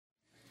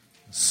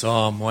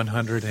Psalm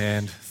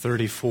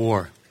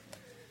 134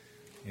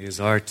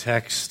 is our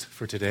text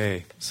for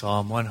today.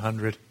 Psalm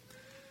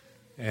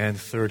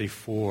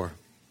 134.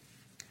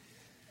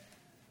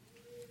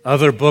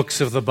 Other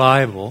books of the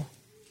Bible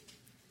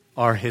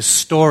are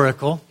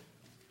historical,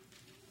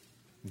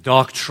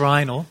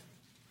 doctrinal,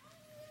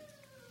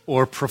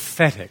 or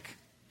prophetic.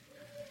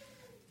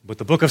 But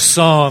the book of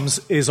Psalms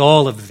is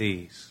all of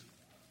these.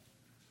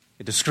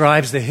 It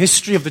describes the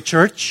history of the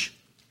church.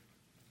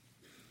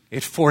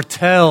 It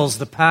foretells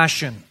the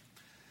passion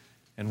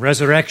and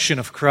resurrection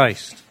of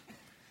Christ.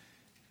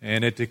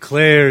 And it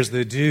declares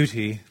the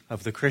duty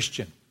of the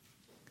Christian.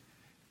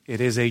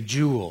 It is a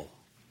jewel.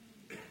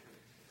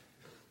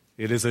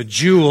 It is a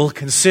jewel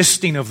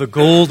consisting of the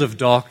gold of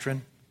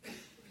doctrine,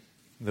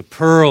 the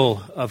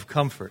pearl of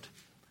comfort,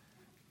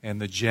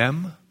 and the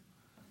gem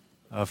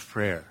of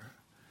prayer.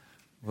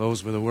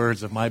 Those were the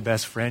words of my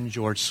best friend,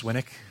 George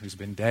Swinnock, who's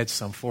been dead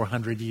some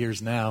 400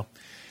 years now.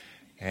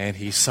 And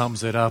he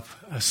sums it up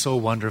so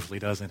wonderfully,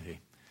 doesn't he?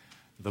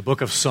 The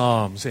book of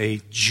Psalms,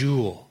 a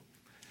jewel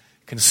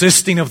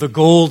consisting of the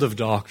gold of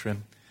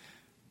doctrine,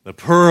 the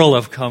pearl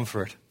of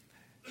comfort,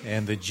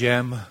 and the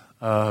gem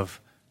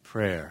of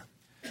prayer.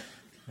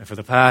 And for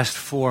the past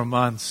 4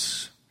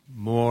 months,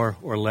 more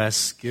or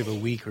less, give a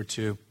week or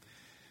two,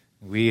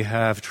 we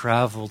have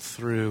traveled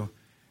through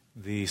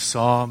the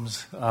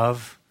Psalms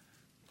of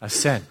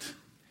Ascent.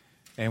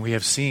 And we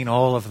have seen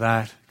all of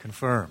that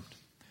confirmed.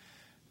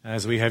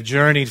 As we have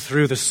journeyed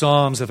through the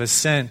Psalms of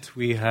Ascent,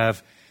 we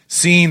have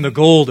seen the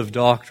gold of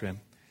doctrine.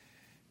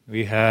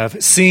 We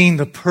have seen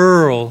the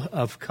pearl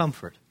of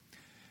comfort.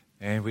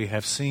 And we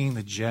have seen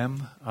the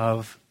gem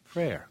of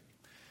prayer.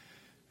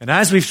 And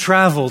as we've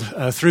traveled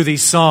through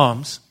these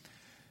Psalms,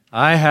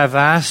 I have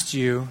asked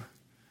you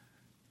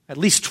at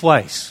least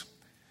twice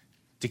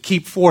to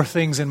keep 4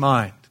 things in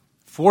mind.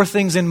 4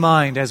 things in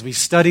mind as we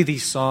study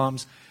these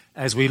Psalms,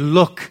 as we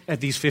look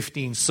at these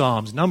 15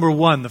 Psalms. Number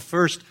 1, the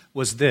first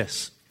was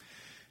this.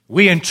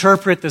 We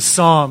interpret the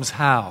Psalms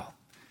how?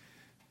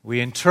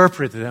 We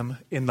interpret them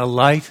in the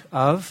light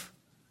of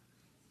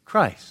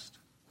Christ.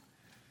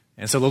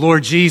 And so the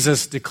Lord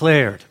Jesus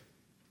declared,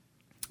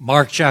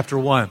 Mark chapter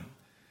 1,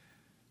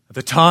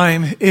 the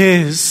time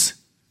is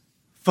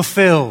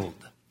fulfilled.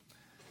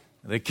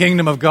 The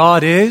kingdom of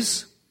God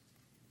is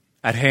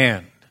at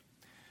hand.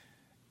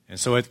 And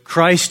so at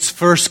Christ's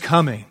first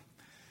coming,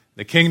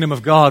 the kingdom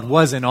of God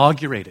was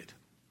inaugurated.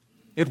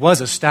 It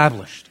was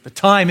established. The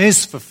time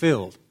is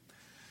fulfilled.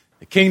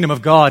 The kingdom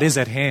of God is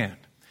at hand.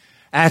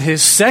 At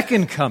His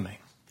second coming,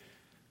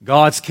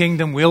 God's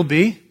kingdom will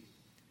be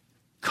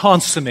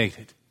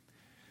consummated.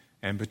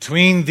 And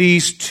between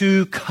these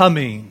 2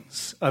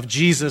 comings of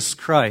Jesus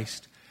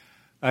Christ,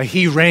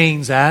 He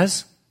reigns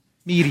as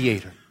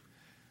mediator.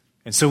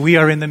 And so we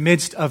are in the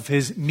midst of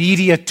His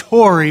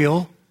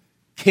mediatorial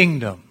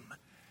kingdom.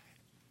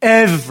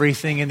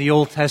 Everything in the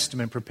Old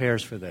Testament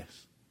prepares for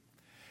this.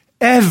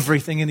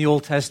 Everything in the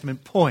Old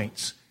Testament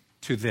points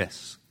to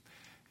this.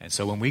 And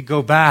so when we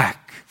go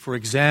back, for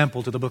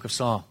example, to the book of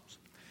Psalms,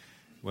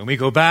 when we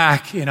go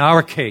back, in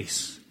our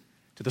case,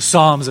 to the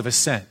Psalms of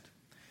Ascent,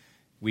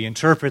 we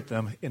interpret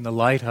them in the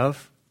light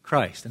of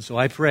Christ. And so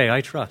I pray, I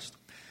trust,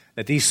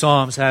 that these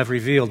Psalms have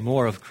revealed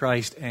more of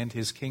Christ and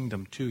His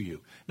kingdom to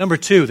you. Number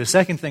 2, the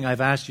second thing I've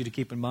asked you to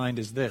keep in mind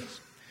is this.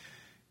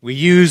 We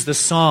use the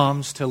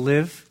Psalms to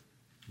live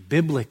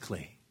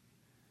biblically.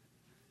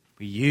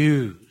 We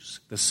use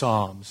the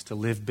Psalms to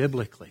live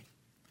biblically.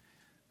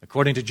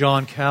 According to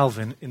John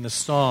Calvin, in the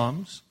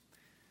Psalms,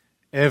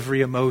 every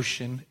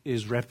emotion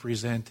is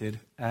represented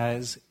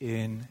as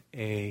in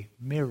a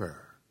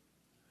mirror.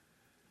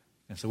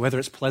 And so whether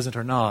it's pleasant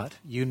or not,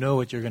 you know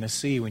what you're going to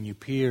see when you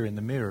peer in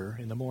the mirror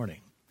in the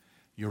morning,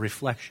 your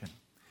reflection.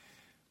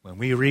 When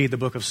we read the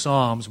book of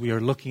Psalms, we are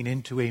looking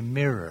into a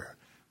mirror.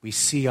 We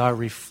see our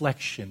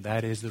reflection.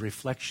 That is the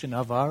reflection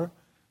of our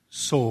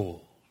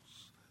souls,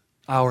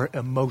 our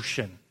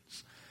emotions.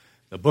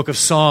 The book of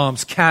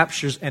Psalms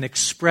captures and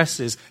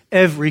expresses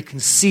every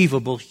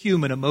conceivable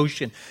human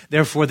emotion.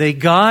 Therefore, they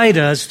guide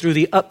us through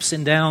the ups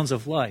and downs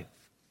of life.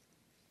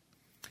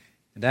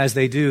 And as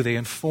they do, they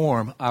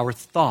inform our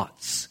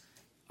thoughts.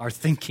 Our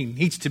thinking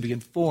needs to be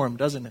informed,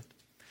 doesn't it?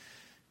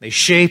 They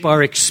shape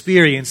our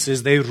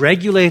experiences, they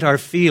regulate our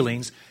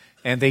feelings,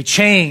 and they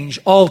change,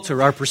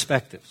 alter our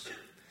perspectives.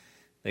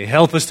 They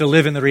help us to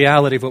live in the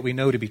reality of what we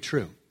know to be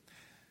true.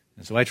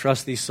 And so I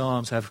trust these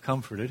Psalms have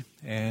comforted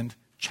and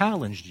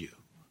challenged you.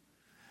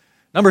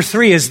 Number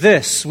 3 is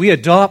this. We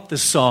adopt the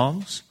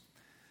Psalms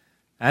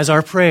as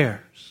our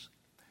prayers.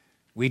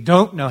 We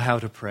don't know how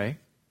to pray,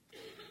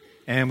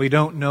 and we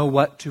don't know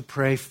what to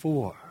pray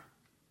for.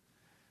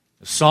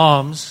 The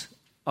Psalms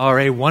are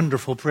a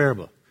wonderful prayer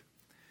book.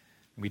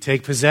 We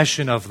take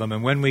possession of them,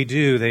 and when we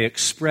do, they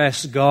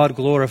express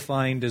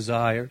God-glorifying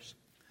desires,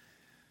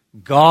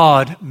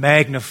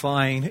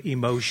 God-magnifying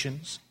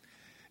emotions,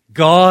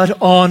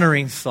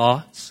 God-honoring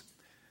thoughts,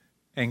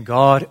 and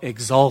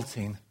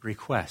God-exalting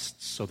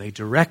requests. So they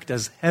direct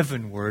us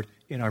heavenward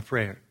in our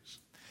prayers.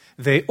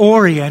 They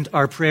orient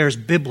our prayers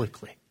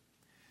biblically.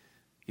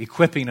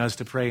 equipping us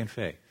to pray in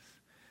faith.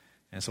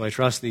 And so I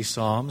trust these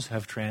Psalms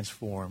have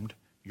transformed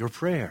your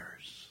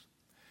prayers.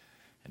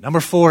 And number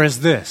 4 is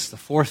this, the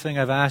fourth thing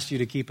I've asked you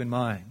to keep in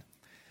mind.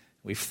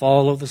 We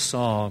follow the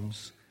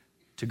Psalms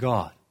to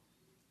God.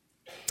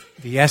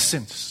 The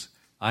essence,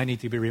 I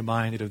need to be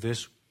reminded of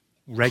this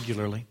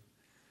regularly.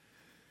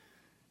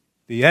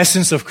 The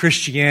essence of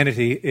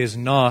Christianity is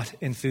not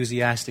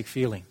enthusiastic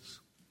feelings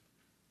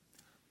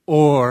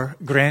or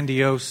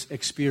grandiose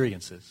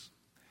experiences.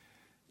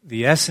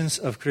 The essence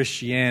of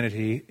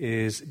Christianity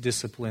is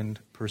disciplined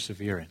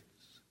perseverance.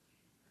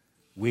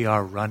 We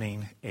are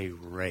running a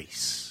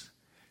race,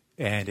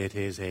 and it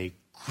is a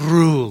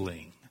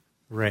grueling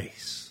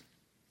race.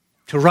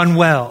 To run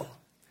well,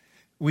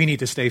 we need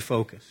to stay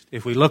focused.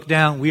 If we look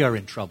down, we are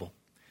in trouble.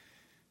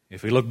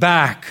 If we look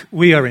back,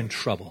 we are in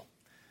trouble.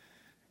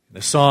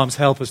 The Psalms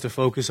help us to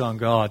focus on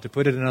God. To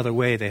put it another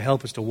way, they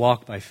help us to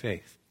walk by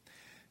faith.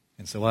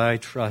 And so I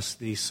trust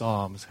these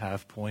Psalms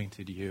have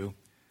pointed you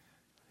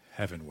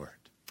heavenward.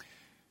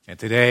 And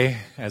today,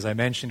 as I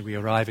mentioned, we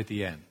arrive at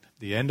the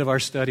end of our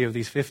study of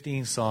these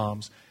 15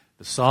 Psalms,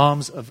 the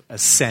Psalms of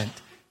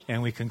Ascent,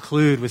 and we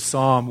conclude with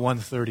Psalm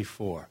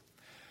 134.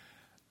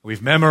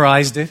 We've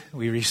memorized it.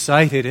 We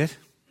recited it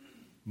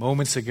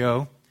moments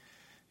ago.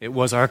 It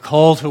was our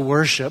call to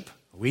worship.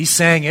 We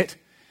sang it.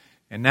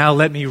 And now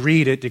let me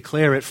read it,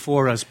 declare it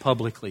for us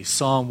publicly.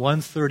 Psalm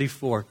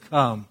 134,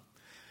 come.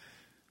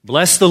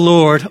 Bless the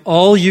Lord,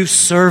 all you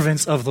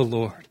servants of the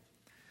Lord,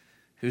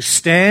 who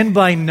stand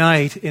by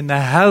night in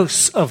the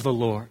house of the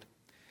Lord.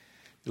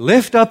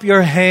 Lift up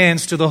your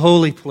hands to the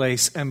holy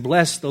place and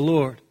bless the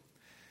Lord.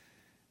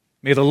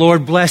 May the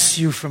Lord bless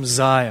you from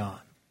Zion,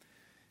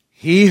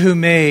 He who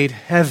made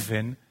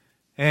heaven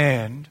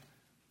and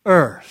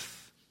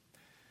earth.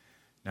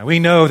 Now we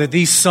know that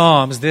these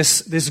Psalms,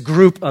 this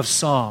group of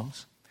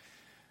Psalms,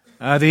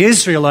 the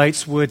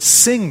Israelites would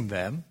sing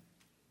them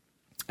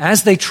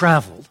as they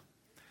traveled,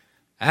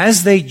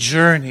 as they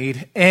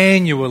journeyed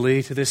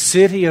annually to the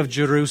city of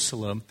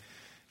Jerusalem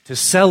to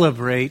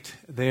celebrate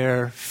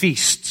their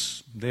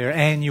feasts, their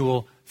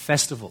annual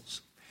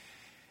festivals.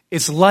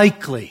 It's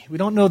likely, we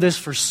don't know this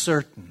for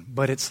certain,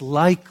 but it's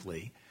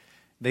likely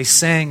they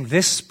sang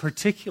this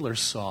particular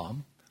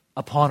psalm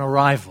upon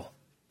arrival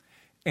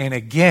and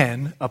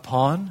again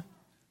upon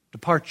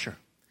departure.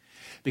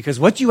 Because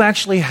what you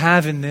actually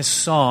have in this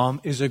psalm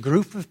is a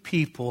group of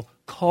people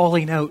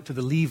calling out to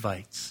the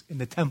Levites in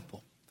the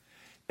temple,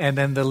 and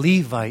then the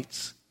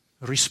Levites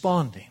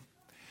responding.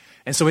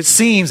 And so it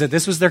seems that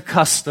this was their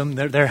custom,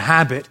 their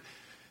habit,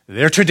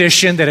 their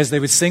tradition, that as they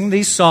would sing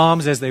these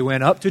psalms as they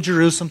went up to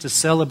Jerusalem to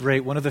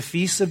celebrate one of the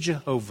feasts of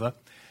Jehovah,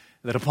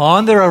 that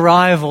upon their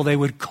arrival they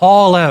would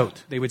call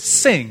out, they would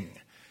sing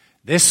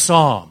this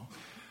psalm.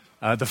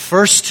 The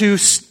first 2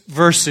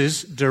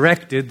 verses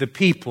directed the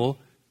people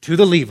to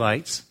the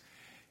Levites,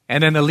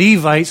 and then the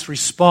Levites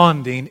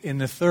responding in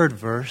the 3rd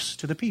verse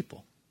to the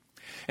people.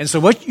 And so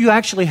what you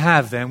actually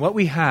have then, what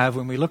we have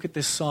when we look at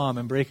this psalm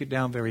and break it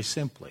down very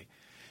simply,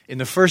 in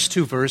the first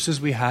 2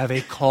 verses we have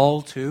a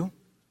call to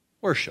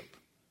worship.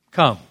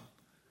 Come,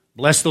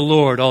 bless the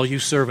Lord, all you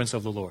servants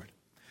of the Lord,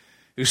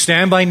 who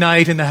stand by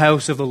night in the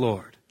house of the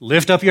Lord.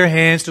 Lift up your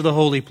hands to the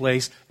holy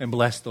place and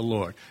bless the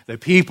Lord. The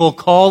people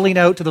calling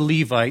out to the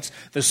Levites,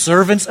 the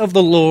servants of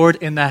the Lord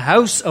in the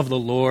house of the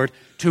Lord,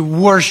 to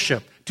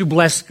worship, to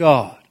bless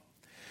God.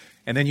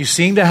 And then you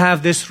seem to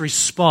have this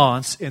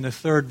response in the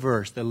 3rd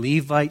verse, the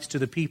Levites to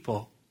the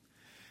people.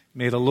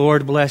 May the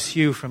Lord bless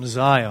you from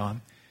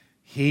Zion,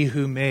 He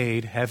who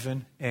made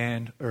heaven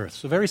and earth.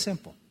 So very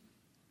simple.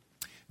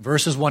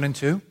 Verses 1 and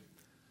 2,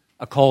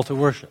 a call to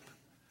worship.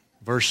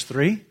 Verse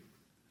 3,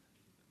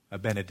 a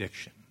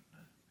benediction.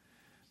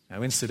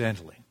 Now,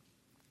 incidentally,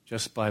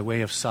 just by way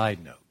of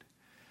side note,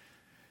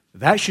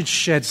 that should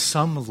shed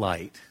some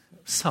light,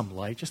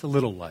 just a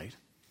little light,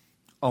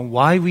 on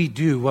why we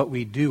do what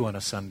we do on a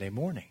Sunday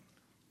morning.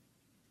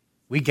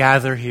 We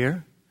gather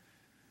here,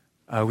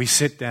 we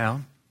sit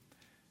down,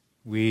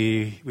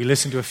 we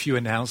listen to a few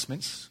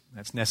announcements.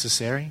 That's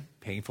necessary,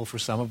 painful for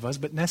some of us,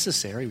 but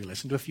necessary. We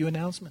listen to a few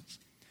announcements.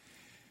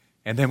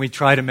 And then we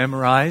try to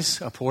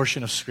memorize a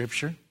portion of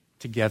Scripture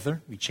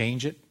together. We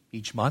change it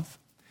each month.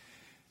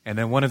 And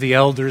then one of the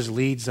elders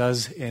leads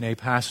us in a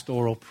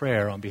pastoral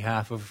prayer on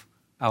behalf of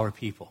our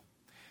people.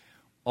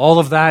 All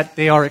of that,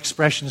 they are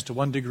expressions to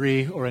one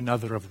degree or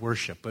another of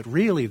worship. But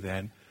really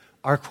then,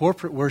 our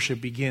corporate worship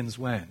begins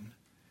when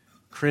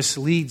Chris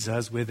leads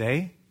us with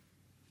a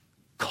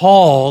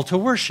call to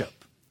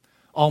worship,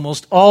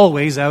 almost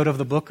always out of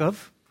the book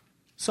of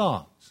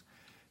Psalms.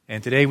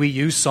 And today we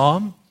use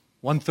Psalm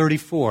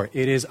 134.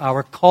 It is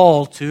our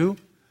call to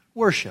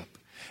worship.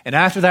 And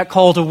after that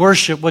call to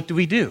worship, what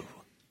do?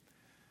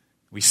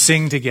 We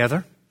sing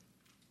together,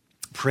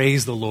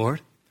 praise the Lord.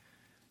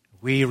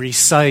 We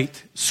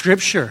recite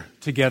Scripture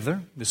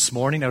together this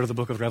morning out of the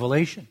book of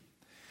Revelation.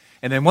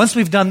 And then once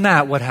we've done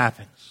that, what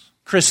happens?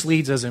 Chris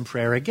leads us in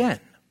prayer again.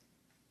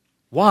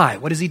 Why?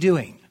 What is he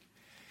doing?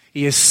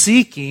 He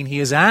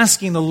is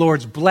asking the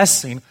Lord's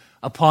blessing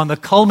upon the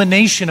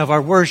culmination of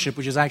our worship,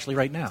 which is actually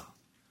right now.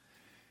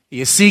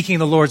 He is seeking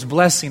the Lord's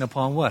blessing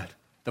upon what?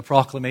 The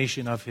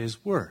proclamation of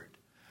His word.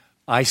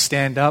 I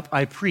stand up,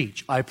 I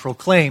preach, I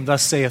proclaim,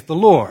 thus saith the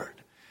Lord.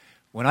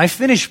 When I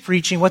finish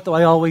preaching, what do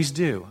I always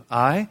do?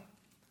 I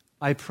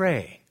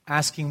pray,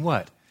 asking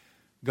what?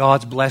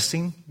 God's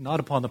blessing, not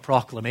upon the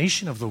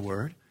proclamation of the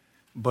word,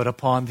 but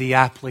upon the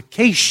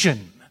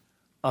application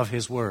of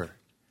His word.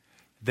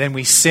 Then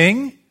we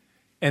sing,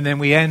 and then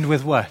we end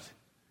with what?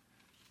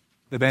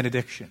 The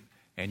benediction.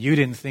 And you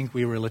didn't think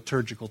we were a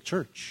liturgical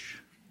church.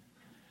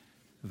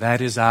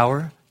 That is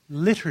our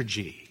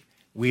liturgy.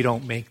 We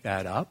don't make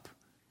that up.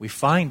 We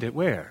find it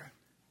where?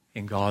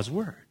 In God's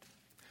word.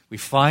 We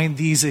find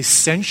these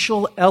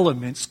essential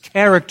elements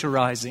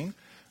characterizing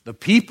the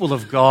people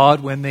of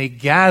God when they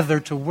gather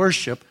to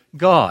worship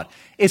God.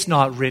 It's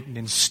not written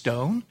in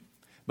stone,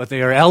 but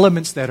they are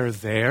elements that are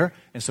there,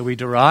 and so we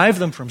derive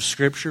them from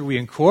Scripture, we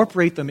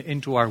incorporate them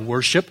into our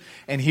worship,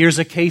 and here's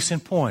a case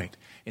in point.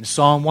 In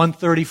Psalm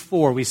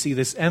 134, we see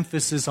this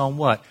emphasis on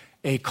what?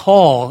 A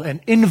call,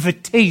 an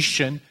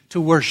invitation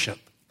to worship.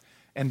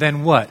 And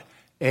then what?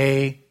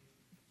 A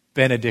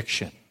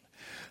benediction.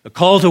 The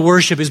call to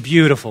worship is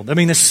beautiful. I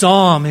mean, the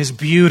psalm is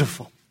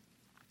beautiful.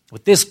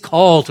 With this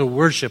call to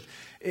worship,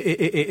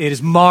 it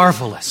is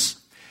marvelous.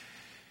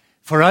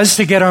 For us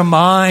to get our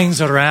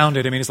minds around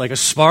it, I mean, it's like a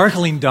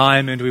sparkling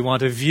diamond. We want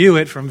to view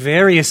it from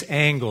various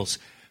angles.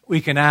 We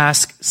can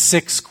ask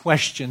 6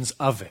 questions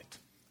of it.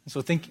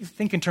 So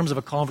think in terms of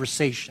a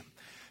conversation.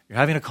 You're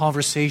having a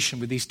conversation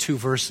with these 2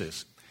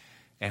 verses,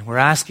 and we're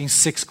asking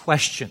 6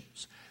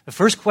 questions. The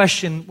first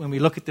question when we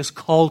look at this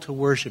call to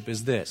worship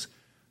is this: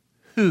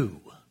 who?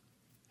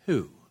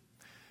 Who?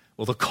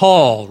 Well, the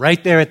call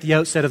right there at the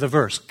outset of the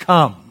verse,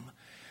 come.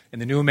 In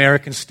the New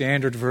American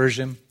Standard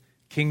Version,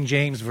 King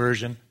James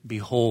Version,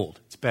 behold.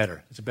 It's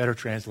better. It's a better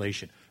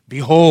translation.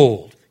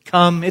 Behold.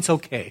 Come, it's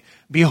okay.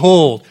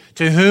 Behold.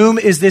 To whom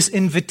is this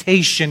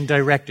invitation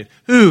directed?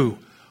 Who?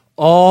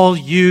 All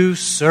you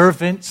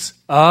servants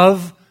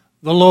of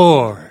the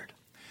Lord.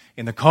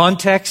 In the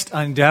context,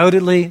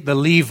 undoubtedly, the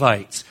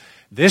Levites.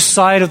 This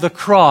side of the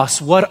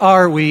cross, what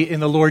are we in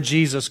the Lord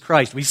Jesus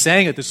Christ? We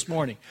sang it this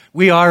morning.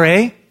 We are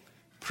a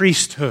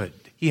priesthood.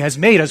 He has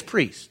made us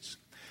priests.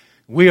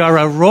 We are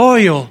a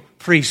royal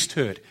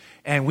priesthood.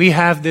 And we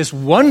have this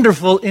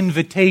wonderful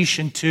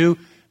invitation to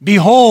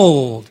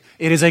behold.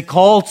 It is a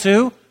call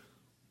to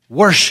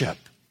worship.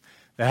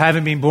 That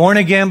having been born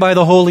again by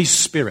the Holy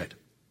Spirit,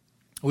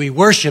 we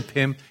worship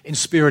Him in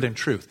spirit and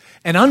truth.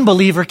 An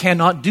unbeliever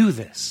cannot do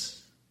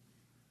this.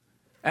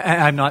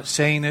 I'm not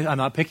saying that, I'm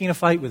not picking a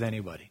fight with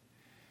anybody.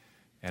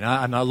 And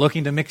I'm not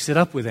looking to mix it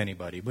up with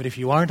anybody. But if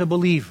you aren't a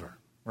believer,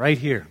 right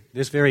here,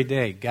 this very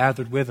day,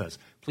 gathered with us,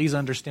 please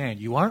understand,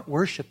 you aren't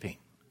worshiping.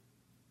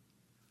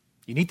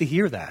 You need to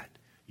hear that.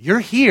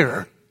 You're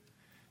here,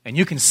 and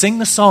you can sing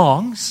the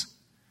songs,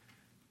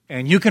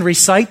 and you can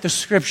recite the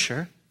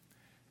Scripture,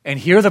 and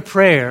hear the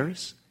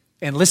prayers,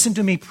 and listen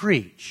to me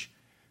preach,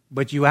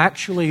 but you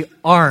actually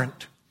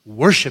aren't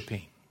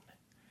worshiping.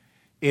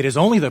 It is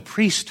only the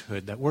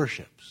priesthood that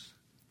worships.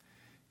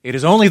 It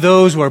is only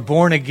those who are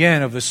born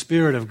again of the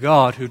Spirit of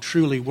God who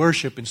truly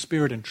worship in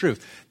spirit and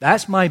truth.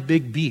 That's my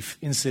big beef,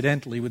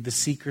 incidentally, with the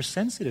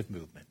seeker-sensitive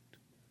movement.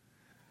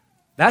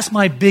 That's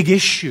my big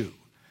issue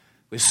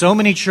with so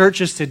many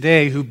churches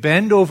today who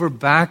bend over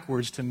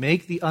backwards to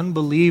make the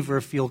unbeliever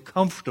feel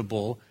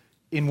comfortable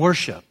in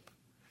worship.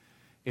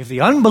 If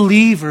the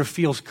unbeliever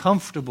feels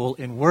comfortable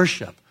in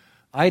worship,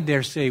 I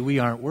dare say we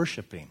aren't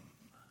worshiping.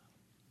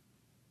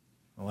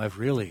 Well, I've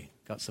really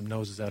got some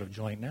noses out of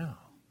joint now.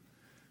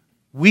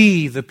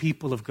 We, the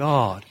people of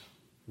God,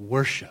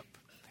 worship.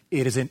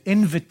 It is an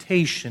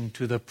invitation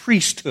to the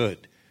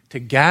priesthood to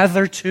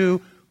gather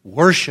to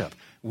worship.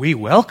 We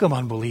welcome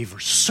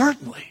unbelievers,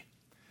 certainly.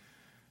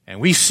 And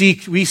we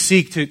seek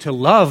to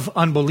love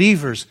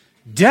unbelievers,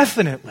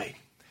 definitely.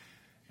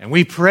 And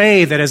we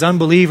pray that as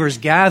unbelievers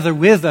gather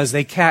with us,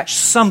 they catch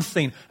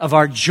something of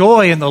our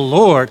joy in the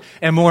Lord,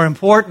 and more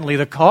importantly,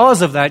 the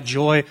cause of that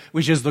joy,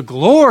 which is the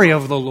glory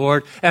of the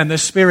Lord, and the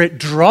Spirit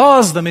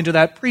draws them into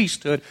that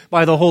priesthood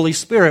by the Holy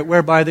Spirit,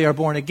 whereby they are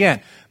born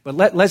again. But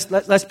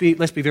let's be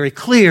very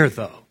clear,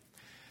 though,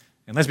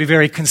 and let's be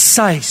very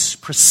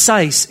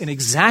precise in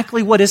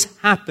exactly what is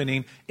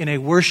happening in a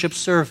worship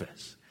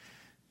service.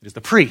 It is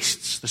the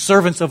priests, the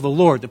servants of the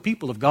Lord, the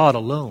people of God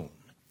alone,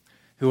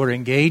 who are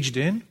engaged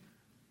in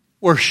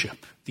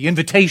worship. The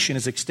invitation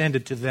is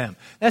extended to them.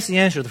 That's the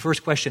answer to the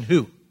first question,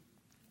 who?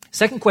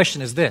 Second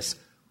question is this: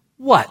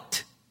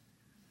 what?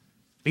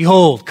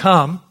 Behold,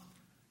 come.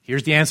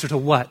 Here's the answer to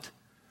what?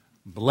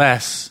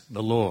 Bless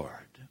the Lord.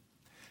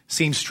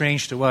 Seems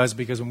strange to us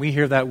because when we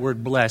hear that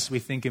word bless, we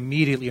think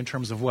immediately in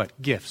terms of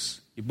what? Gifts.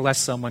 You bless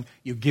someone,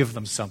 you give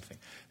them something.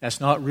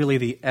 That's not really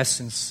the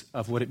essence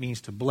of what it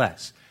means to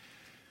bless.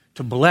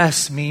 To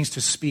bless means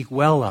to speak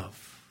well of.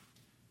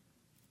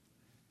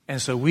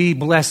 And so we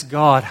bless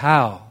God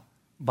how?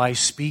 By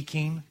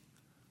speaking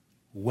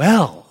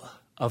well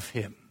of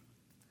Him.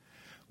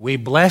 We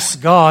bless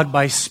God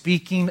by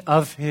speaking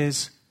of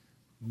His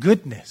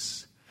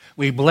goodness.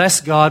 We bless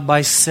God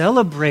by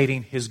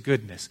celebrating His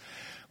goodness.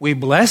 We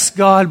bless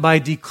God by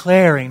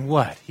declaring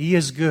what? He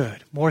is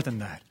good. More than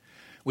that.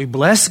 We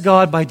bless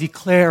God by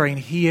declaring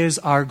He is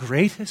our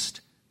greatest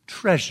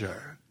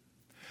treasure.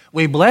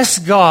 We bless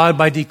God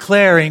by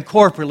declaring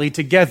corporately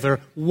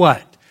together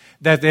what?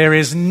 That there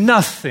is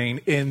nothing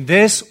in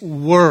this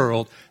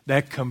world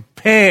that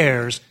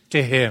compares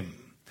to Him.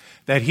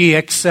 That He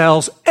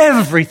excels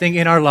everything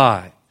in our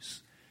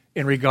lives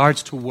in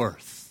regards to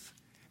worth.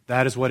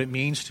 That is what it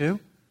means to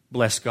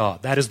bless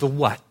God. That is the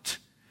what.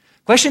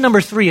 Question number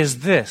 3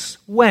 is this.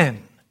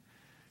 When?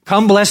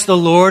 Come bless the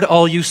Lord,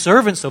 all you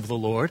servants of the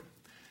Lord,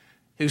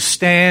 who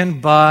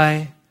stand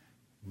by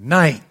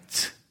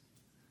night.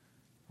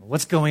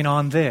 What's going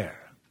on there?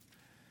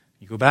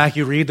 You go back,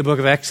 you read the book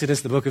of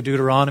Exodus, the book of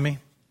Deuteronomy,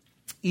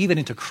 even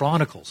into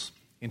Chronicles,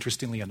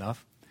 interestingly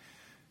enough.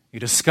 You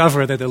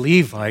discover that the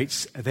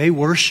Levites, they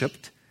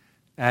worshipped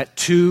at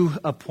 2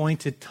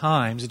 appointed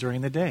times during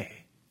the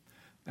day.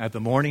 At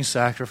the morning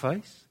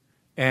sacrifice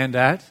and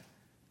at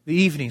the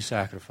evening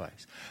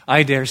sacrifice.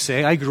 I dare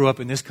say, I grew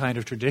up in this kind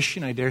of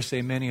tradition. I dare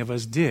say many of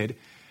us did.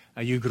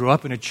 You grew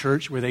up in a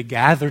church where they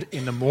gathered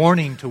in the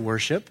morning to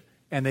worship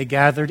and they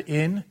gathered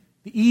in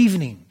the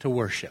evening to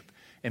worship.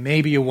 And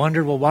maybe you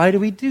wonder, well, why do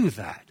we do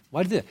that?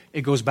 Why do that?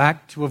 It goes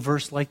back to a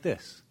verse like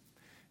this.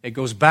 It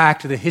goes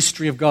back to the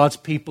history of God's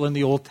people in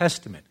the Old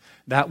Testament.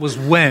 That was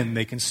when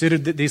they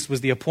considered that this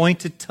was the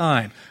appointed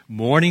time.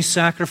 Morning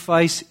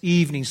sacrifice,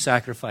 evening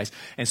sacrifice.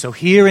 And so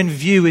here in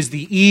view is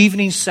the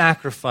evening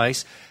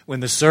sacrifice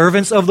when the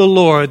servants of the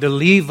Lord, the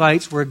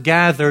Levites, were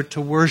gathered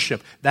to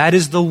worship. That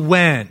is the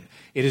when.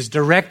 It is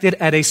directed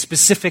at a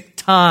specific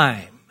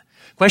time.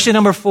 Question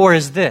number 4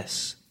 is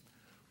this.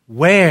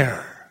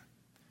 Where?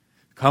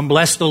 Come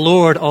bless the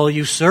Lord, all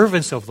you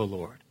servants of the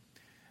Lord,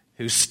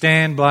 who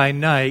stand by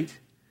night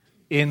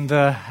in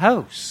the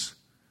house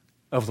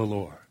of the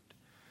Lord.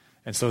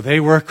 And so they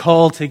were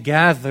called to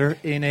gather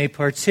in a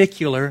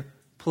particular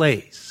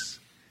place.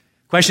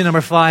 Question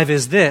number 5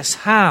 is this.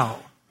 How?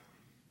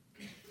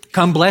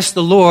 Come bless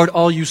the Lord,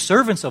 all you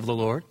servants of the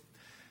Lord,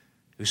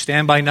 who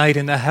stand by night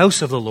in the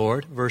house of the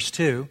Lord. Verse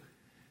 2.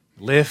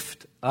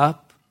 Lift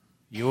up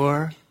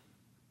your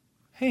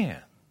hands.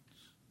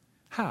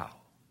 How?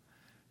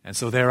 And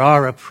so there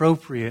are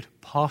appropriate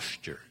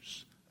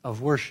postures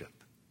of worship.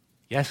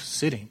 Yes,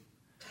 sitting,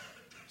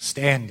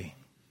 standing,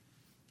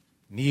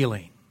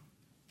 kneeling,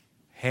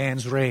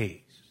 hands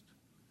raised.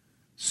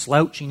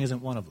 Slouching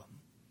isn't one of them,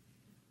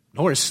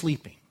 nor is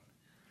sleeping.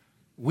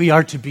 We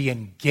are to be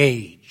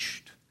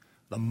engaged.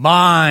 The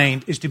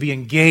mind is to be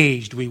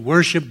engaged. We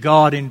worship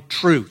God in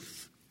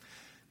truth.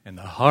 And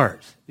the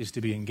heart is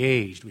to be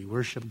engaged. We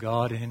worship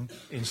God in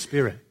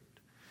spirit.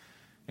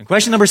 And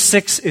question number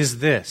 6 is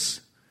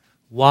this.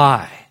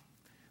 Why?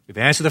 We've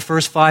answered the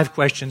first 5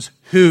 questions.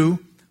 Who,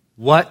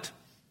 what,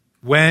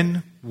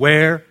 when,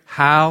 where,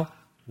 how,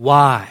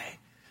 why.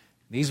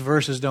 These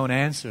verses don't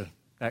answer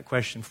that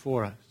question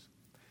for us.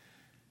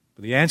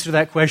 But the answer to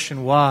that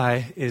question,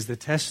 why, is the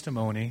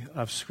testimony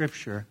of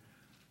Scripture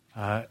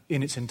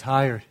in its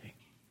entirety.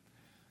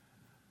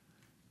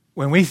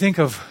 When we think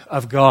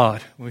of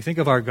God, when we think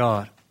of our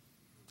God,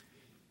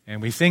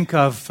 and we think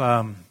of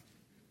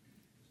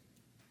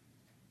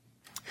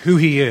who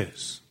He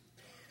is,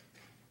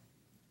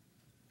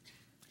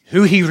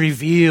 who He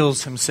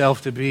reveals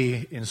Himself to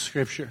be in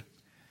Scripture,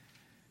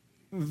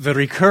 the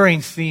recurring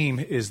theme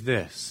is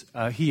this.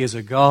 He is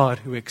a God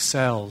who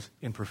excels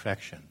in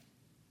perfection.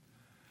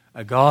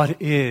 A God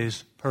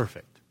is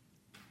perfect.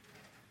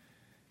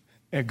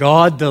 A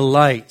God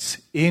delights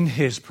in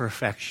His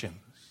perfections.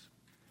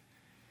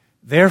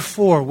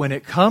 Therefore, when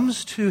it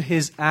comes to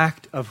His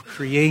act of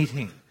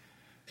creating,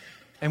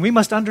 and we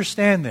must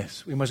understand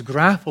this, we must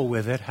grapple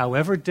with it,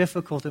 however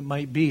difficult it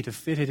might be to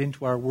fit it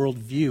into our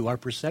worldview, our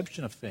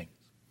perception of things.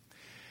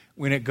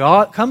 When it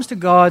comes to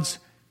God's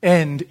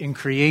end in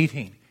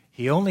creating,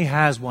 He only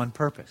has one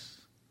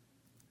purpose.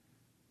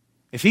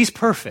 If He's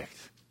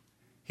perfect,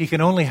 He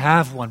can only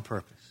have one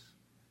purpose.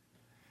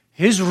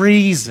 His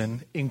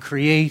reason in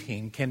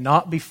creating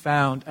cannot be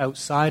found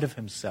outside of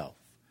Himself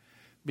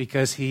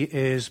because He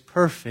is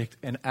perfect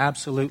and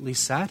absolutely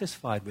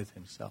satisfied with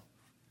Himself.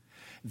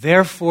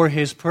 Therefore,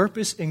 His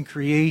purpose in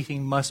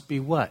creating must be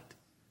what?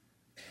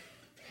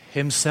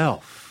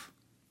 Himself.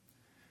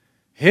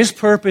 His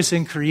purpose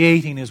in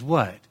creating is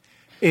what?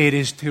 It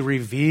is to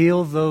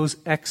reveal those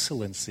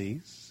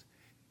excellencies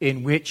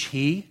in which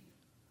He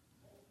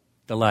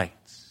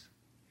delights.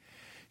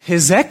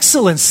 His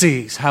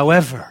excellencies,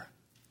 however,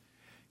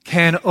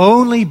 can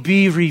only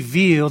be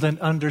revealed and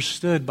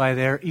understood by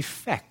their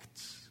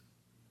effects.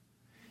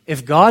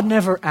 If God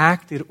never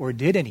acted or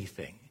did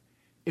anything,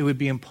 it would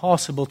be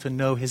impossible to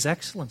know His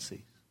excellencies.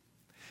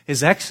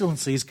 His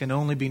excellencies can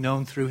only be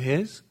known through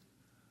His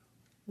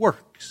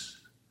works.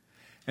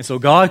 And so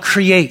God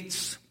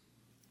creates.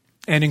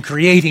 And in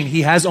creating,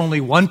 He has only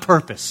one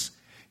purpose.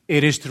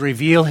 It is to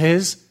reveal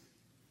His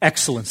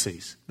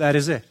excellencies. That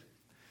is it.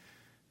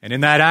 And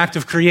in that act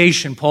of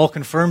creation, Paul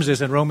confirms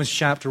this in Romans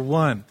chapter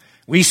 1.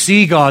 We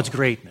see God's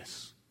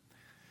greatness.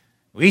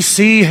 We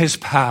see His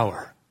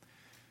power.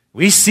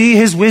 We see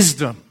His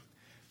wisdom.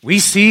 We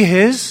see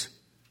his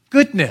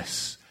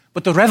goodness,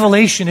 but the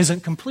revelation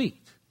isn't complete.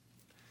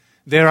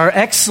 There are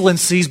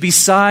excellencies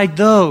beside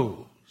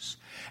those.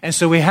 And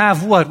so we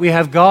have what? We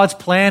have God's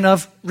plan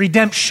of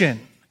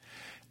redemption.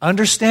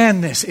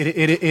 Understand this. It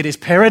is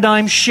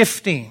paradigm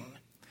shifting.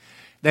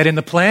 That in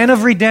the plan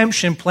of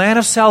redemption, plan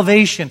of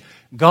salvation,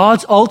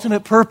 God's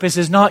ultimate purpose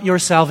is not your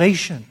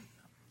salvation.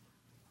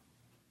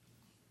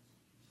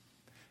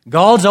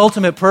 God's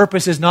ultimate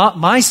purpose is not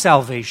my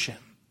salvation.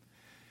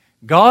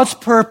 God's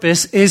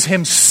purpose is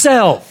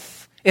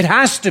himself. It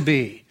has to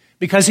be,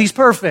 because he's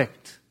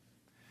perfect.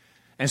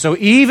 And so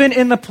even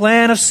in the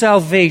plan of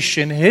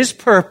salvation, his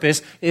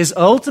purpose, his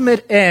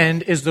ultimate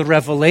end, is the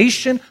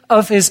revelation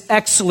of his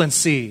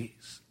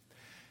excellencies.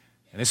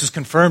 And this is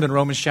confirmed in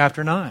Romans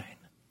chapter 9.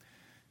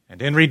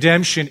 And in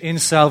redemption, in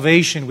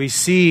salvation, we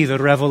see the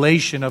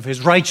revelation of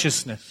his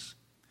righteousness.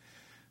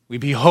 We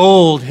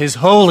behold his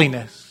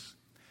holiness.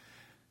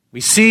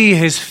 We see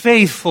his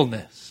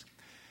faithfulness.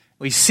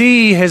 We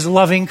see his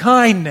loving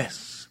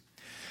kindness.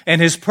 And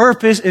his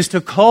purpose is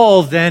to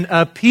call then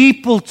a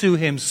people to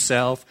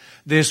himself,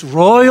 this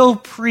royal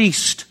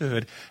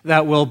priesthood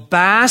that will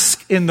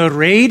bask in the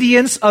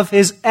radiance of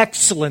his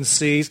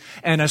excellencies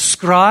and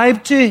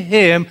ascribe to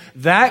him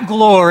that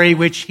glory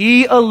which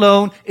he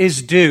alone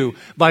is due,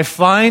 by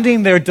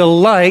finding their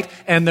delight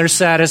and their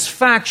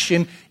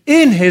satisfaction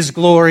in his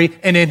glory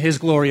and in his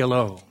glory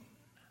alone.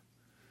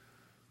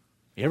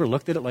 You ever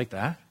looked at it like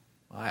that?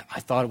 I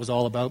thought it was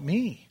all about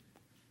me.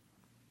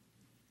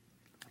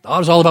 I thought it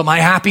was all about my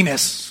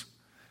happiness.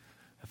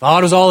 I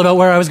thought it was all about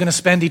where I was going to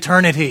spend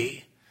eternity.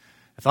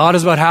 I thought it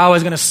was about how I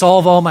was going to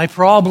solve all my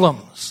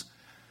problems.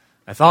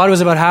 I thought it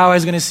was about how I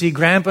was going to see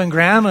Grandpa and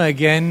Grandma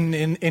again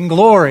in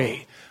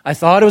glory. I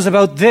thought it was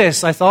about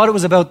this. I thought it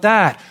was about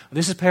that.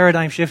 This is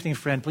paradigm shifting,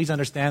 friend. Please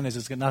understand this.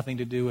 It's got nothing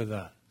to do with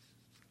us.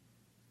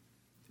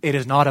 It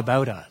is not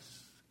about us.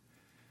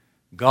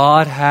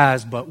 God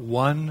has but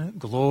one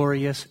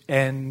glorious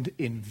end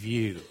in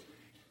view.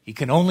 He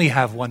can only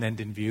have one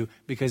end in view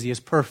because he is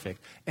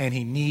perfect, and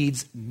he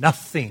needs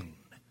nothing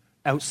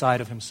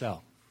outside of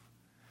himself.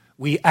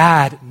 We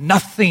add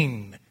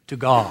nothing to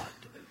God.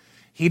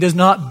 He does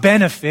not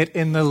benefit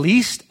in the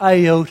least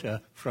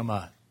iota from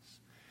us.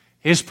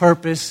 His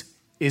purpose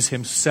is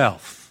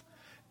himself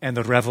and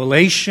the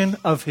revelation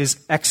of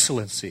his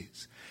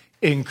excellencies.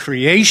 In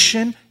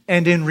creation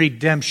and in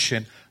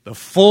redemption, the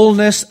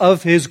fullness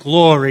of his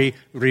glory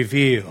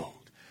revealed.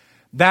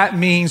 That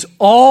means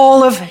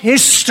all of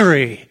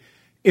history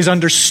is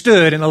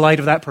understood in the light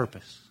of that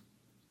purpose.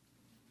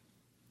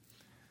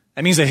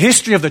 That means the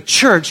history of the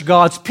church,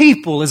 God's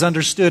people, is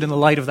understood in the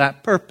light of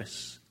that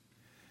purpose.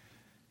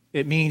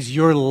 It means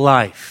your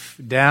life,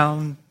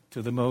 down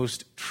to the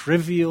most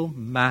trivial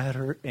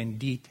matter and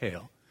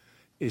detail,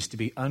 is to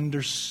be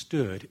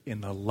understood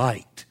in the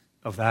light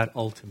of that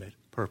ultimate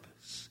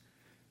purpose.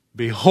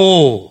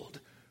 Behold,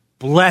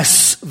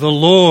 bless the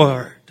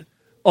Lord,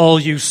 all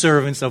you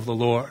servants of the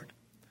Lord,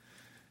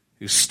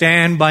 who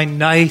stand by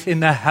night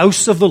in the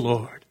house of the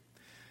Lord.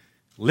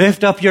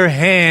 Lift up your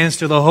hands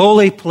to the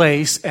holy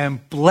place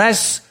and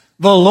bless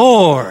the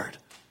Lord.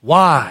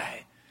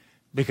 Why?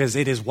 Because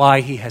it is why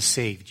he has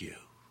saved you.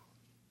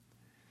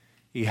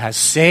 He has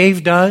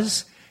saved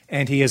us,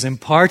 and he has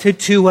imparted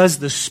to us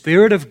the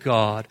Spirit of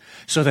God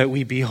so that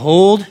we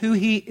behold who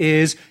he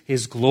is,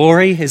 his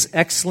glory, his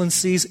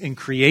excellencies in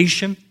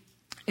creation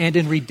and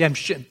in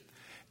redemption.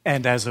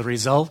 And as a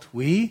result,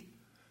 we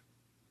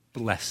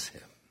bless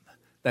him.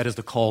 That is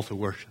the call to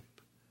worship.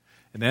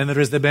 And then there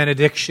is the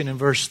benediction in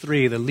verse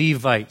 3, the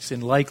Levites in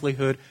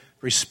likelihood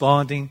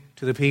responding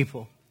to the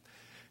people.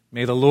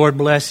 May the Lord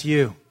bless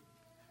you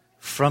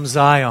from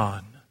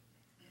Zion,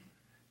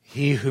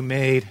 he who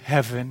made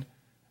heaven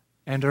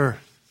and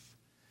earth.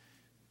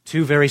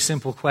 Two very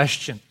simple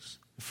questions.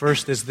 The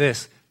first is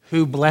this: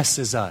 who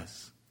blesses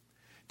us?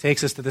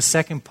 Takes us to the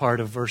second part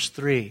of verse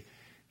 3.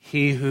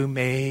 He who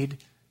made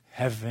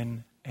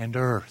heaven and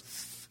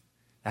earth.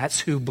 That's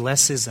who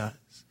blesses us.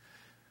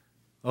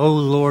 O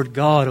Lord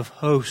God of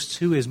hosts,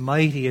 who is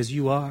mighty as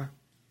you are?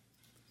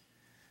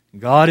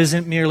 God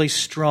isn't merely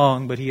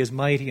strong, but he is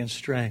mighty in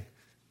strength.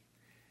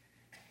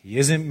 He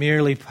isn't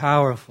merely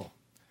powerful.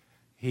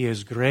 He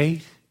is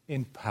great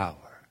in power.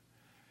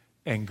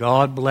 And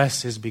God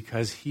blesses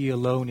because he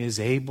alone is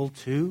able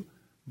to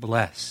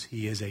bless.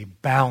 He is a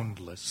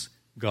boundless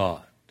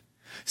God.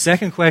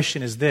 Second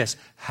question is this: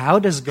 how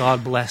does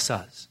God bless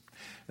us?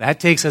 That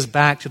takes us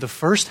back to the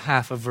first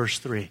half of verse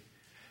 3.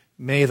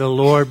 May the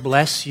Lord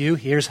bless you.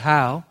 Here's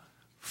how.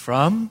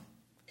 From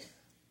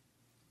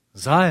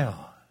Zion.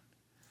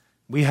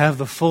 We have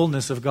the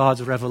fullness of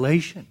God's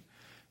revelation.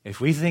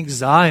 If we think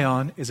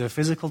Zion is a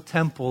physical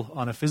temple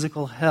on a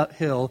physical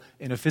hill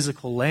in a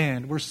physical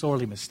land, we're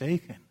sorely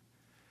mistaken.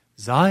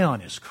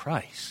 Zion is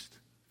Christ.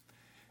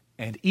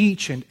 And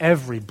each and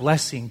every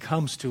blessing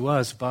comes to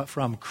us but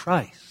from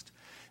Christ.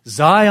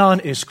 Zion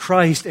is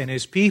Christ and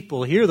his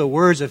people. Hear the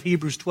words of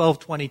Hebrews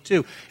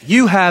 12:22.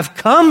 You have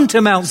come to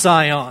Mount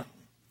Zion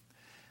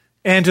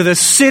and to the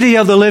city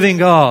of the living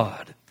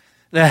God,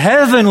 the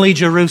heavenly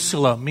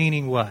Jerusalem,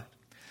 meaning what?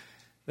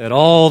 that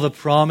all the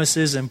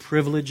promises and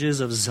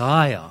privileges of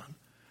Zion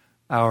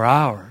are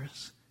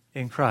ours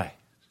in Christ.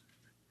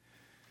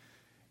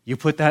 You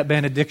put that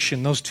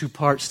benediction, those two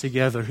parts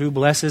together. Who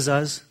blesses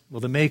us? Well,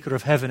 the maker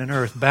of heaven and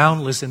earth,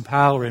 boundless in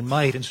power and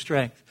might and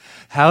strength.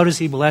 How does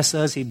he bless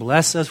us? He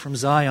blesses us from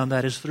Zion,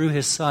 that is through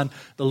his Son,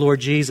 the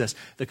Lord Jesus.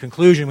 The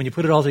conclusion, when you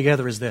put it all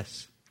together, is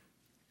this.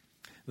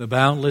 The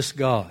boundless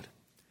God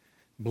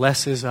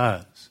blesses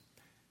us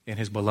in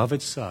his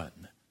beloved Son,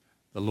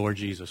 the Lord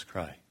Jesus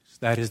Christ.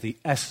 That is the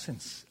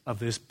essence of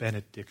this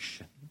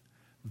benediction.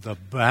 The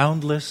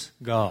boundless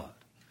God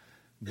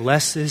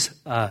blesses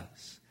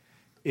us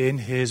in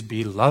his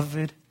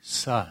beloved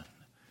Son,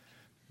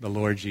 the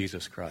Lord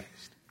Jesus Christ.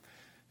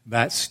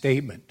 That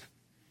statement,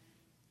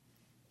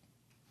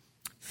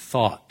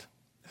 thought,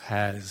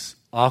 has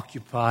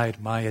occupied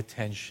my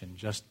attention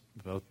just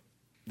about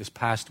this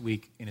past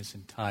week in its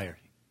entirety.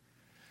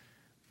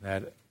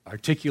 That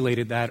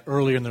articulated that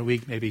earlier in the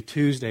week, maybe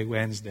Tuesday,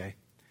 Wednesday,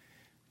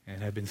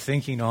 and I've been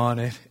thinking on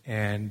it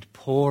and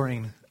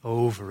poring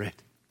over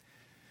it.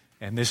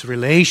 And this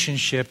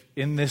relationship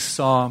in this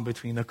psalm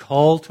between the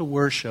call to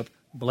worship,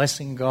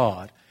 blessing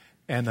God,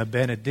 and the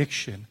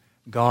benediction,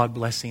 God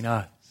blessing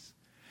us.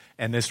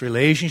 And this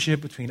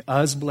relationship between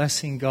us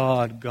blessing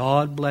God,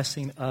 God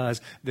blessing us,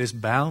 this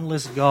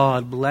boundless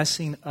God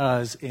blessing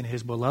us in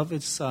his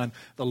beloved Son,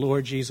 the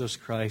Lord Jesus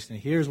Christ. And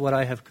here's what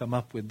I have come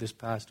up with this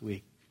past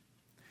week.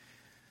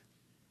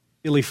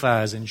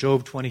 Eliphaz in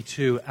Job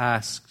 22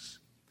 asks,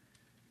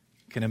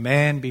 can a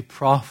man be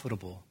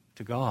profitable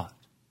to God?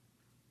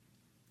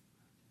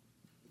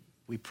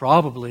 We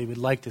probably would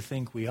like to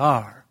think we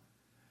are.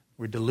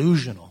 We're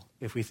delusional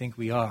if we think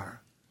we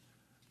are.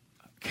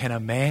 Can a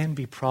man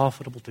be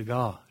profitable to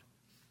God?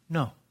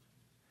 No.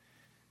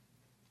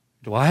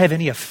 Do I have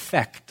any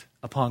effect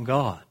upon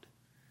God?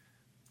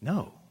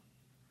 No.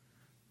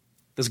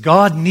 Does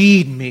God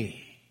need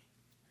me?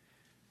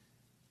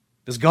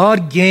 Does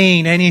God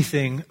gain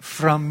anything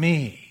from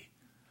me?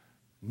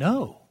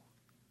 No.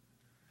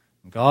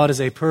 God is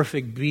a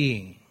perfect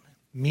being,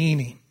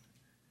 meaning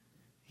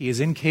he is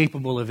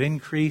incapable of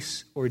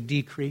increase or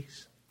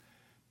decrease.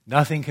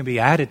 Nothing can be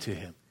added to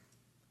him.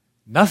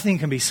 Nothing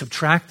can be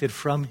subtracted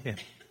from him.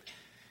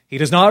 He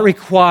does not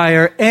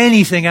require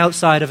anything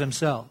outside of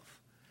himself,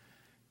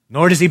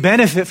 nor does he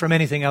benefit from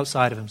anything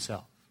outside of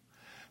himself.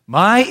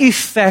 My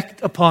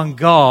effect upon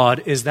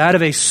God is that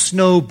of a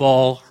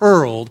snowball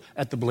hurled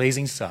at the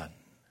blazing sun.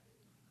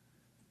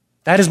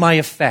 That is my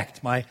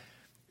effect, my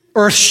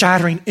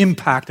earth-shattering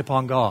impact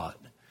upon God.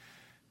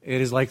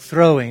 It is like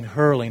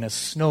hurling a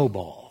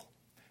snowball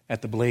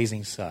at the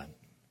blazing sun.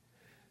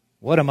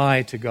 What am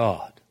I to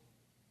God?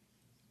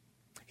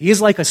 He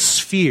is like a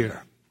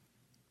sphere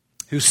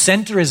whose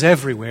center is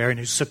everywhere and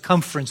whose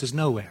circumference is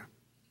nowhere.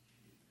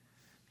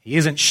 He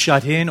isn't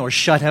shut in or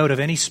shut out of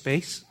any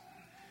space.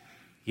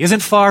 He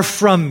isn't far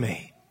from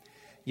me,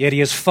 yet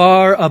he is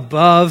far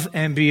above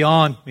and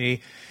beyond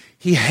me.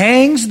 He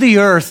hangs the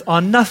earth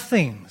on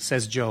nothing,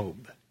 says Job.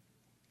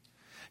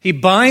 He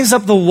binds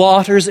up the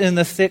waters in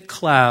the thick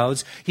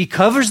clouds. He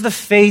covers the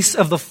face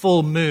of the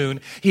full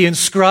moon. He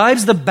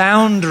inscribes the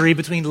boundary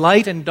between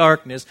light and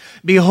darkness.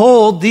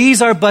 Behold,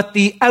 these are but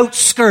the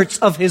outskirts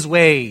of his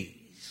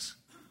ways.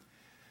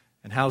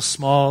 And how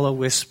small a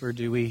whisper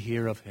do we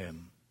hear of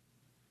him.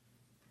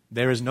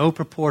 There is no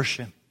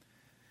proportion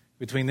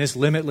between this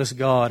limitless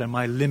God and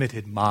my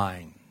limited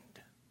mind.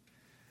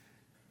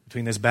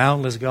 Between this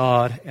boundless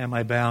God and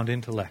my bound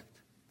intellect.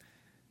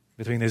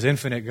 Between this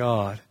infinite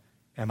God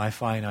and my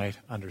finite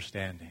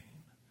understanding.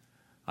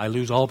 I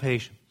lose all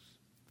patience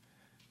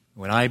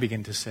when I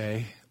begin to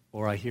say,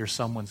 or I hear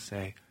someone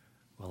say,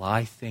 well,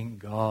 I think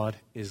God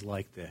is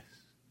like this.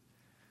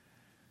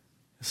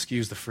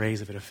 Excuse the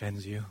phrase if it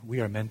offends you.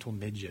 We are mental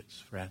midgets,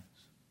 friends.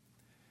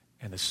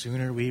 And the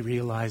sooner we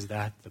realize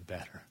that, the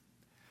better.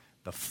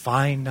 The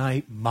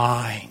finite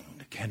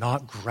mind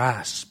cannot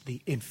grasp the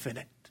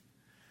infinite.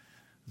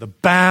 The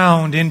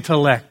bound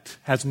intellect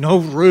has no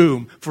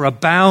room for a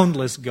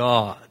boundless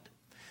God.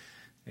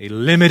 A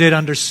limited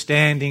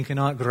understanding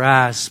cannot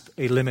grasp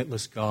a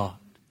limitless God.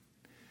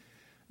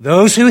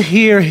 Those who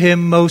hear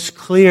him most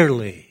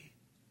clearly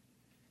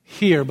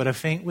hear but a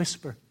faint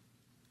whisper.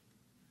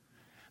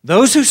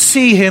 Those who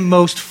see him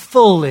most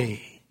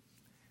fully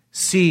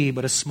see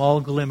but a small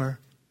glimmer.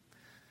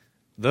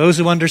 Those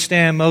who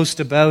understand most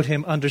about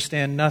him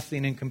understand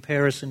nothing in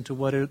comparison to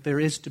what there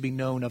is to be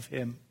known of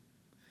him.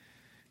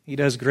 He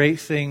does great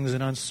things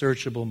and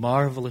unsearchable,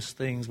 marvelous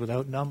things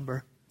without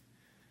number.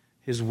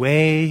 His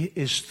way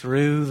is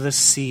through the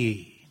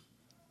sea.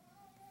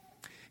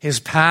 His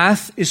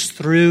path is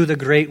through the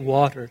great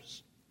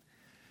waters.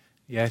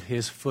 Yet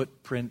his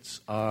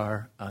footprints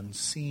are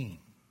unseen.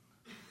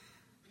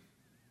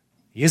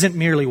 He isn't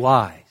merely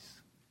wise.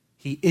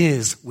 He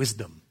is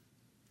wisdom.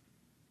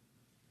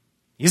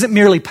 He isn't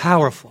merely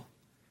powerful.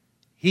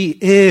 He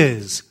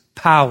is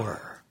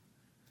power.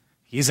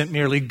 He isn't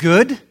merely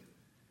good.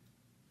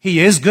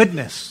 He is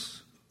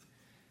goodness.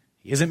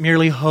 He isn't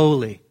merely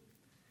holy.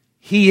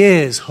 He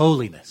is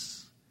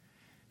holiness.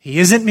 He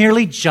isn't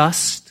merely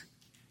just.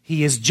 He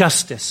He is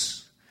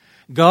justice.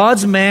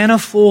 God's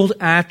manifold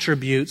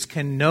attributes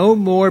can no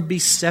more be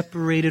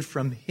separated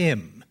from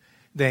Him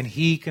than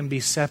He can be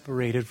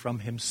separated from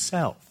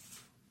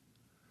Himself.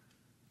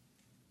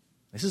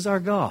 This is our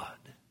God.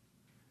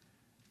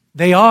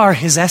 They are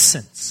His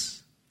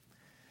essence.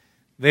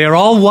 They are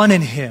all one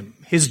in Him.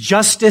 His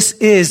justice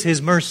is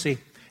His mercy,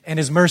 and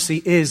His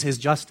mercy is His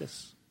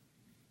justice.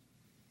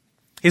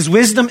 His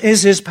wisdom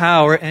is His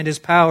power, and His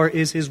power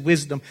is His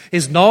wisdom.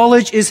 His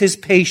knowledge is His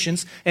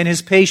patience, and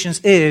His patience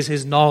is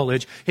His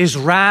knowledge. His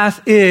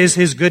wrath is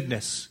His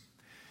goodness,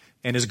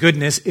 and His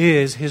goodness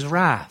is His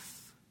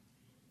wrath.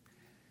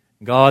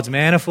 God's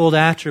manifold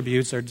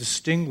attributes are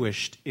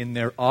distinguished in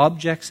their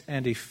objects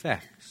and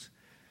effects,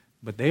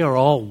 but they are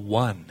all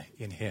one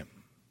in Him.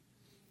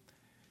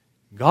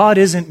 God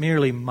isn't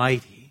merely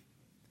mighty.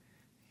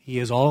 He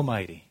is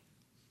almighty.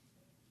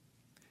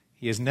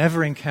 He has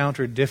never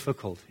encountered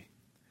difficulty,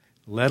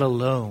 let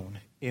alone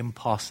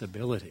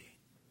impossibility.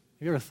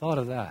 Have you ever thought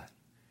of that?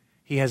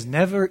 He has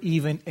never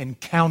even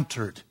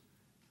encountered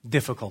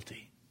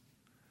difficulty,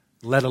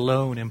 let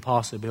alone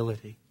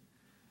impossibility.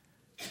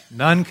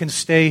 None can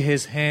stay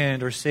His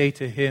hand or say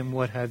to Him,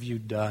 "What have you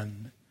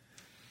done?"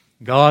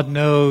 God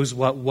knows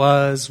what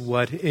was,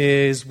 what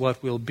is,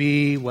 what will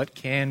be, what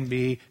can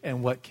be,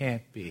 and what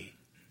can't be.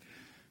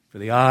 For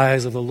the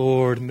eyes of the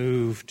Lord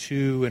move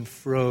to and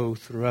fro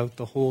throughout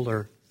the whole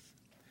earth.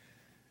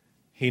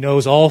 He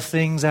knows all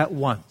things at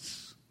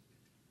once.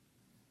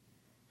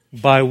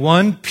 By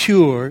one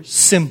pure,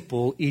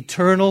 simple,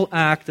 eternal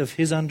act of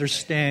His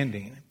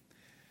understanding,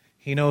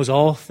 He knows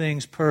all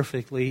things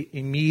perfectly,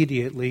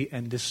 immediately,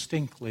 and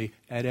distinctly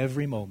at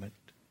every moment.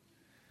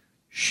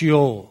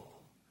 Sheol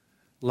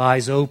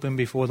lies open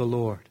before the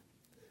Lord.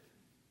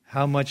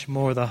 How much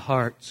more the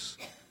hearts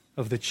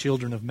of the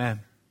children of men?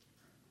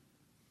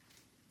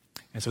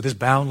 And so this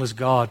boundless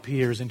God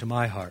peers into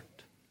my heart,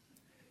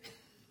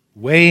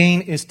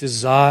 weighing its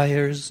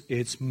desires,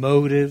 its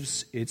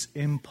motives, its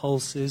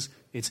impulses,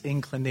 its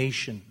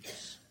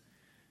inclinations.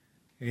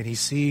 And He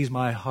sees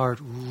my heart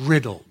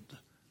riddled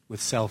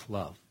with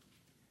self-love.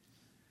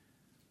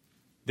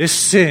 This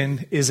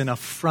sin is an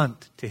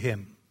affront to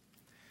Him,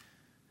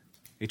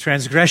 a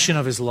transgression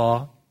of His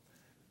law,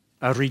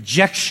 a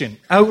rejection,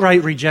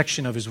 outright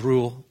rejection of His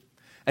rule,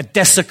 a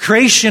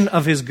desecration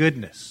of His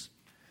goodness,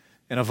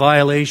 and a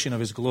violation of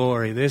His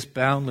glory. This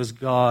boundless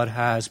God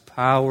has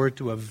power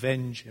to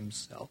avenge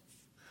Himself.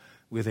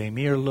 With a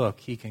mere look,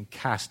 He can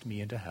cast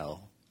me into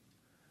hell.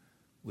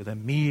 With a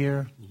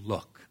mere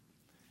look,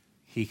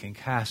 He can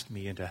cast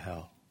me into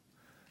hell.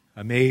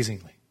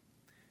 Amazingly,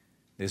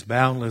 this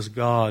boundless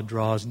God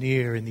draws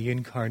near in the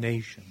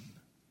incarnation.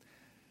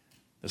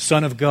 The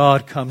Son of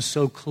God comes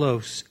so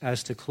close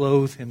as to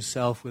clothe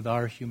Himself with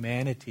our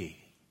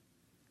humanity,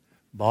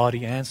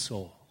 body and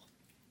soul.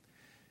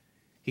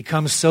 He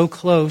comes so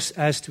close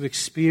as to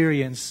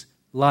experience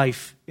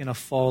life in a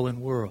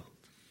fallen world.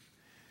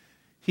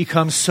 He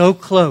comes so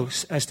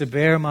close as to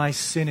bear my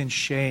sin and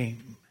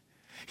shame.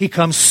 He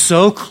comes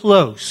so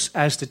close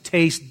as to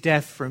taste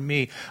death for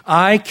me.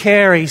 I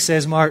carry,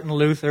 says Martin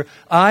Luther,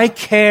 I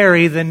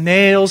carry the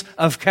nails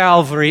of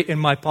Calvary in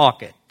my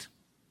pocket.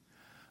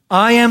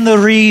 I am the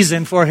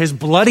reason for His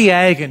bloody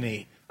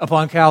agony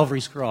upon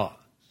Calvary's cross.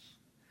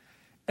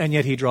 And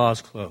yet He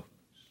draws close.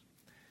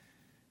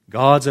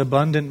 God's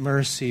abundant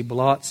mercy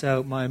blots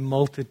out my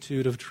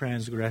multitude of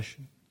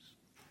transgressions.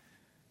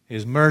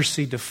 His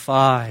mercy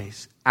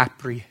defies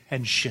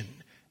apprehension.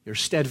 Your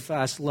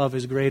steadfast love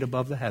is great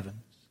above the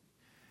heavens.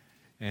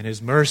 And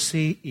His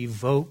mercy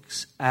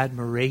evokes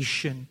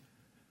admiration.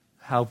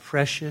 How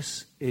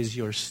precious is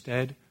your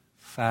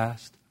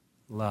steadfast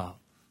love.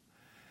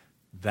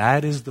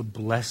 That is the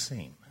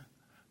blessing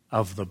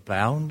of the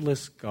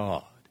boundless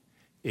God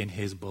in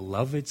His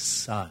beloved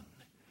Son,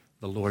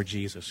 the Lord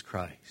Jesus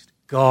Christ.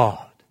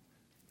 God,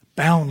 the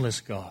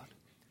boundless God,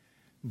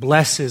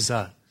 blesses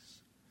us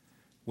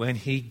when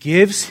He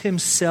gives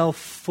Himself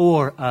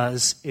for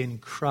us in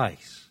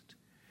Christ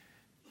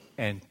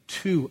and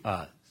to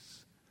us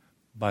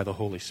by the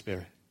Holy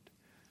Spirit.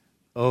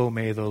 Oh,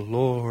 may the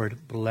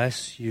Lord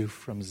bless you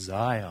from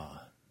Zion.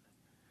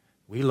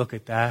 We look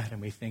at that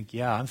and we think,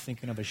 yeah, I'm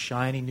thinking of a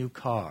shiny new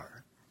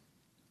car.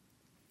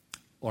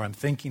 Or I'm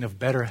thinking of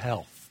better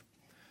health.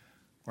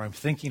 Or I'm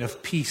thinking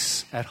of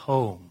peace at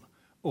home.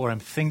 Or I'm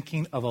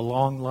thinking of a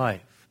long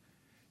life.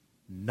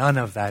 None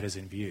of that is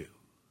in view.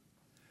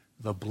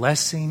 The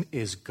blessing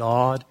is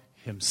God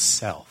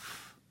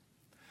Himself.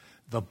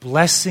 The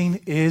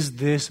blessing is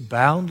this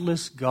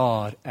boundless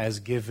God as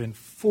given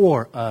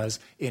for us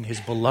in His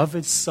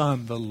beloved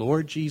Son, the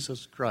Lord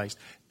Jesus Christ,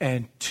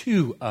 and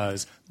to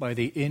us by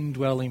the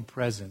indwelling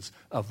presence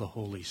of the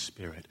Holy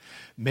Spirit.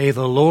 May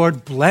the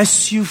Lord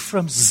bless you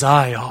from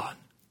Zion,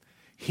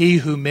 He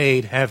who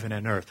made heaven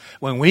and earth.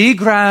 When we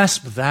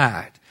grasp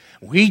that,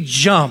 we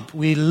jump,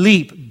 we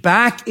leap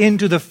back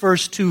into the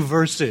first two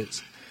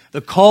verses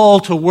The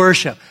call to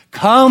worship.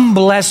 Come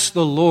bless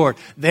the Lord.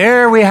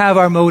 There we have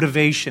our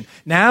motivation.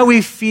 Now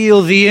we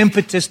feel the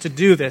impetus to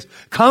do this.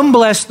 Come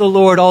bless the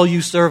Lord, all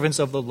you servants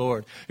of the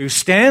Lord, who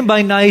stand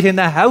by night in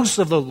the house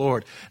of the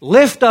Lord.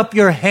 Lift up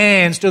your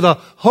hands to the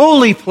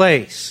holy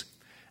place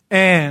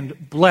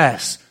and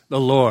bless the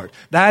Lord.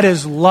 That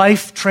is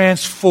life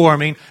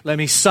transforming. Let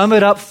me sum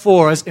it up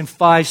for us in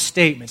 5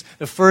 statements.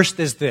 The first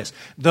is this.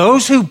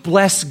 Those who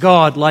bless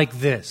God like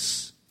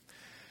this,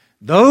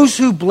 those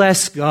who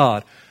bless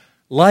God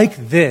like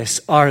this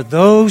are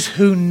those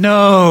who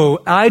know.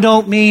 I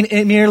don't mean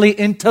merely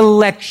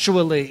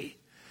intellectually.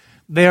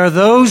 They are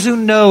those who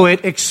know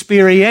it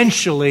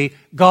experientially,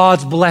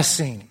 God's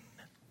blessing.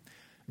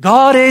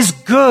 God is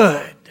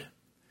good.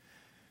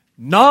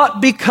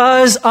 Not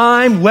because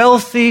I'm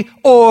wealthy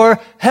or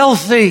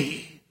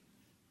healthy.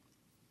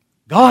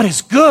 God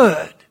is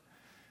good.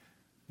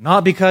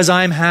 Not because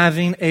I'm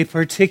having a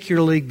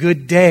particularly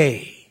good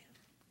day.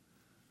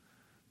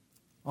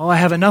 Oh, I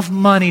have enough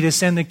money to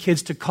send the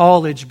kids to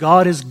college.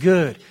 God is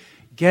good.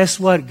 Guess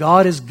what?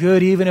 God is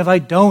good even if I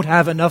don't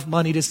have enough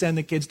money to send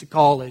the kids to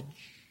college.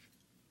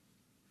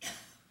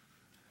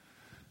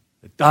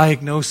 The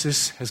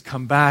diagnosis has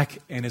come back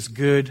and is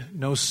good.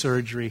 No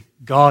surgery.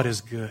 God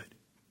is good.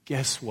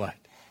 Guess what?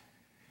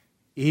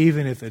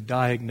 Even if the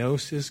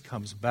diagnosis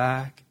comes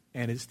back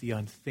and it's the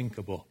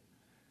unthinkable,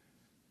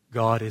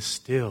 God is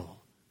still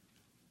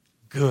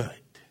good.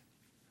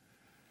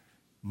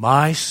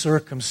 My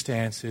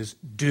circumstances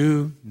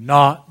do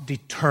not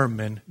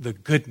determine the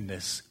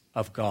goodness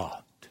of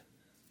God.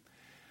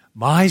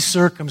 My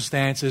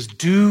circumstances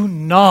do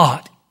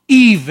not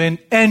even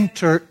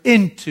enter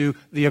into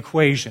the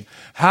equation.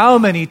 How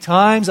many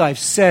times I've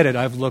said it,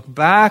 I've looked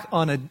back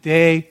on a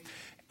day,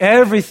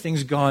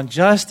 everything's gone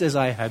just as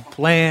I had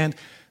planned,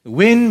 the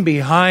wind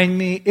behind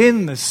me,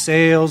 in the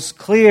sails,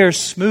 clear,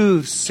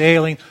 smooth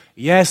sailing.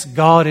 Yes,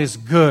 God is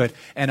good.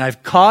 And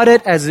I've caught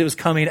it as it was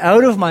coming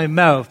out of my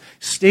mouth.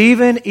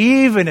 Stephen,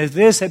 even if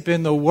this had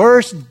been the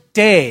worst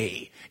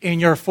day in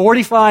your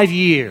 45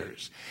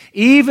 years,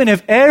 even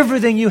if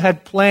everything you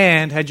had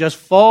planned had just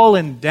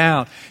fallen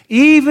down,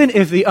 even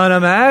if the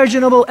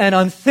unimaginable and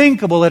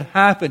unthinkable had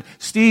happened,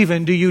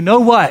 Stephen, do you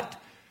know what?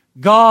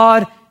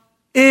 God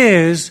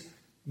is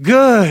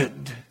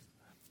good.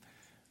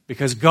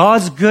 Because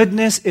God's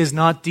goodness is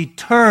not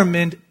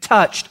determined,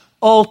 touched,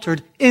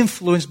 altered,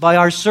 influenced by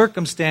our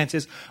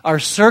circumstances. Our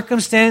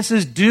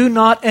circumstances do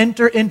not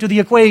enter into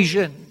the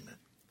equation.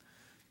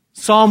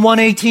 Psalm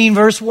 118,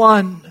 verse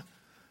 1.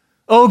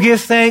 Oh, give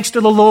thanks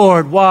to the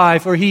Lord. Why?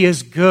 For He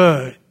is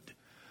good.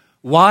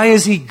 Why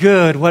is He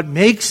good? What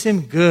makes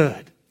Him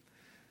good?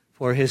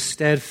 For His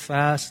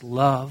steadfast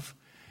love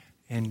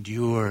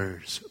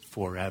endures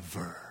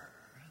forever.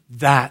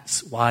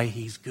 That's why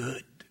He's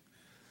good.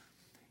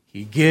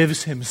 He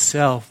gives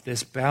Himself,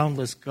 this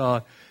boundless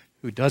God,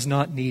 who does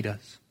not need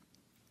us,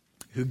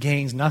 who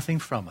gains nothing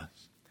from us,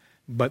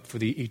 but for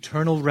the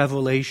eternal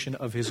revelation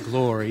of His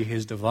glory,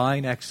 His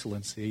divine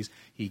excellencies,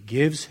 He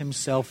gives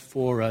Himself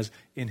for us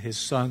in His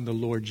Son, the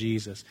Lord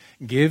Jesus,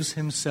 gives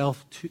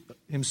Himself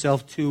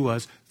to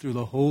us through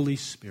the Holy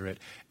Spirit.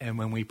 And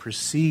when we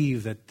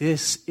perceive that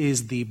this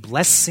is the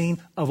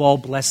blessing of all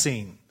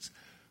blessings,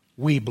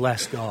 we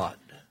bless God.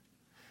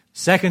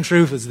 Second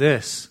truth is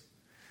this.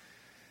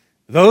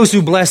 Those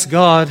who bless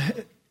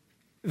God,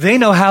 they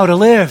know how to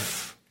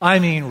live. I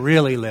mean,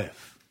 really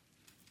live.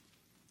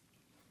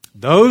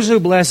 Those who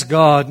bless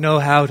God know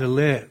how to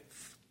live.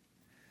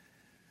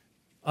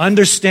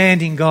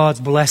 Understanding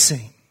God's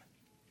blessing.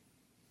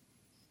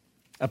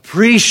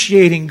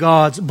 Appreciating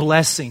God's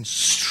blessing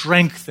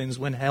strengthens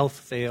when health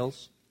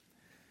fails.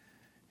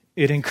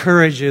 It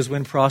encourages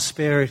when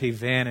prosperity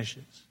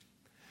vanishes.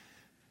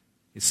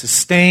 It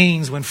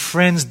sustains when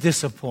friends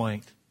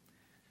disappoint.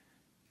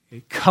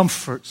 It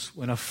comforts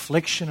when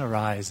affliction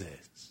arises.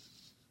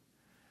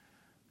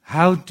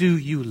 How do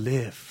you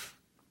live?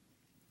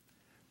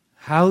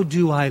 How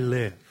do I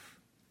live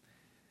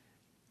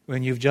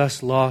when you've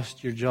just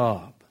lost your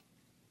job?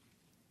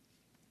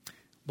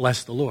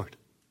 Bless the Lord.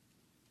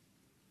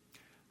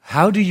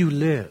 How do you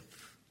live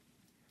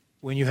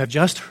when you have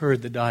just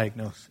heard the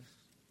diagnosis?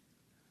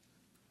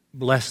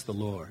 Bless the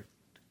Lord.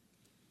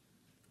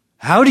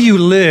 How do you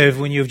live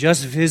when you've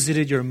just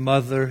visited your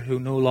mother who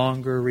no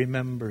longer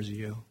remembers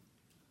you?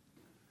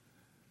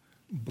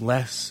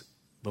 Bless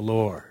the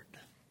Lord.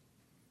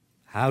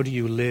 How do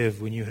you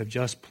live when you have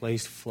just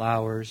placed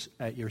flowers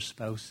at your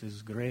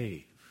spouse's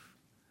grave?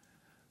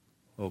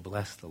 Oh,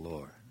 bless the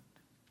Lord.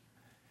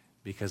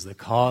 Because the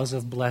cause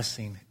of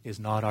blessing is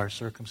not our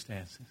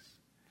circumstances.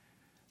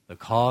 The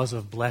cause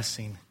of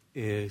blessing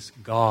is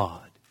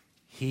God.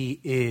 He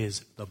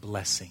is the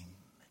blessing.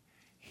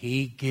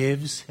 He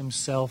gives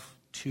Himself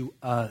to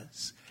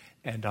us,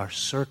 and our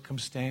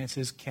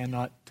circumstances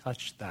cannot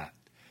touch that.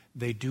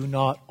 They do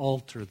not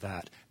alter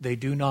that. They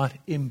do not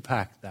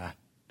impact that.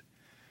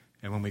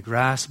 And when we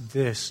grasp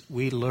this,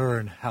 we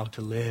learn how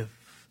to live.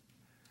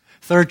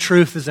 Third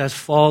truth is as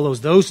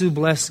follows. Those who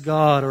bless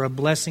God are a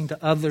blessing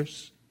to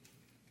others.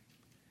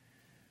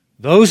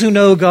 Those who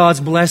know God's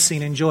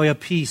blessing enjoy a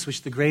peace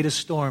which the greatest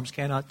storms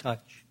cannot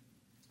touch.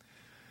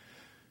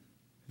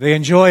 They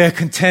enjoy a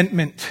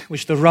contentment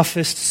which the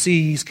roughest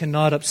seas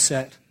cannot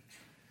upset.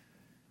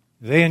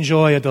 They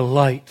enjoy a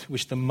delight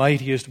which the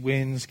mightiest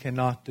winds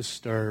cannot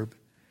disturb.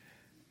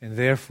 And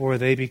therefore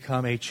they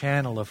become a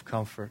channel of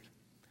comfort.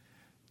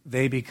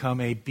 They become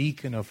a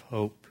beacon of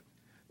hope.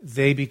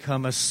 They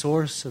become a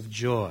source of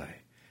joy,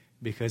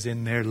 because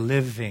in their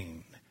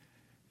living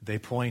they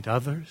point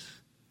others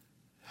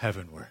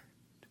heavenward.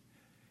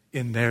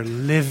 In their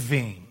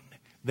living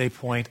they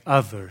point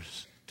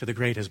others to the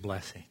greatest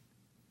blessing.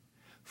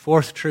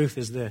 Fourth truth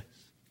is this: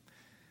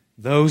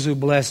 those who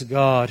bless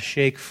God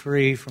shake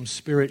free from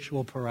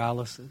spiritual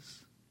paralysis.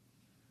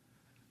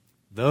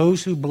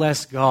 Those who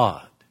bless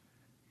God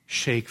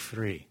shake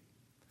free.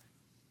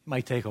 It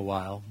might take a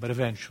while, but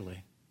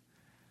eventually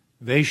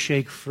they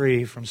shake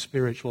free from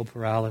spiritual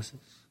paralysis.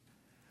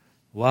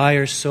 Why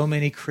are so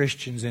many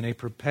Christians in a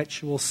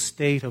perpetual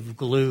state of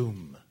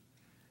gloom,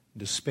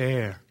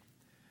 despair,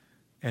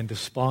 and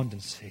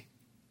despondency?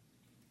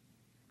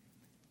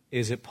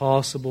 Is it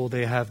possible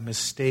they have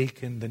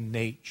mistaken the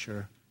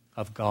nature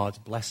of God's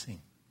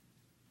blessing?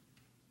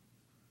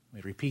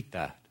 Let me repeat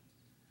that.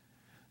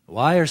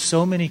 Why are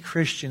so many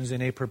Christians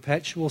in a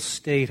perpetual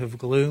state of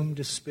gloom,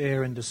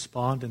 despair, and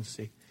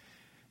despondency?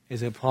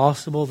 Is it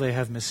possible they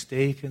have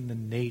mistaken the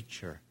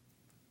nature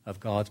of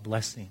God's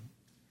blessing?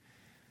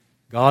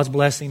 God's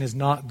blessing is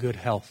not good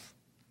health.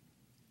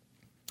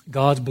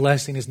 God's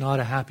blessing is not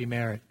a happy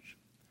marriage.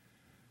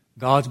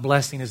 God's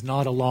blessing is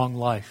not a long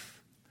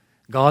life.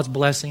 God's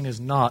blessing is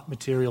not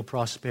material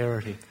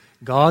prosperity.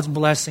 God's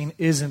blessing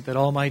isn't that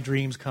all my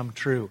dreams come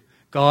true.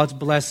 God's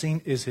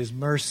blessing is His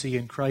mercy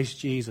in Christ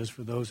Jesus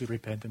for those who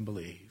repent and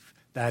believe.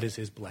 That is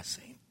His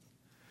blessing.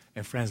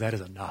 And friends, that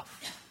is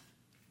enough.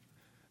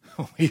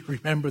 We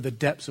remember the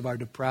depths of our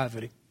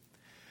depravity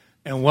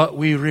and what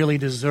we really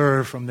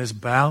deserve from this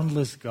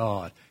boundless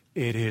God.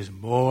 It is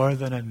more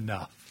than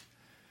enough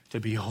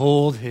to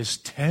behold His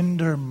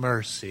tender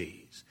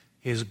mercies,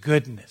 His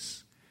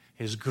goodness,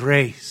 His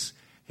grace,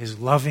 His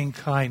loving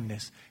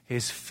kindness,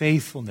 His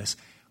faithfulness,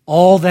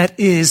 all that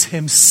is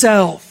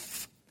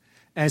Himself,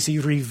 as He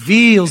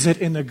reveals it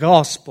in the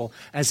gospel,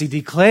 as He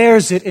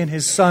declares it in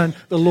His Son,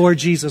 the Lord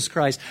Jesus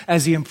Christ,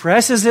 as He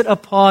impresses it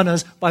upon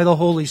us by the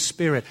Holy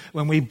Spirit.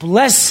 When we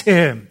bless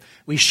Him,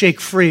 we shake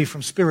free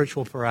from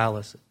spiritual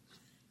paralysis.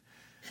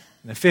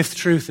 And the fifth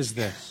truth is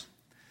this: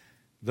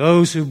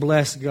 those who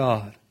bless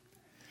God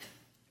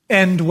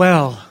end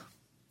well.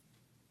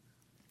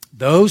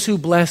 Those who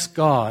bless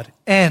God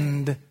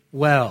end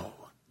well.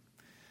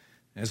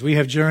 As we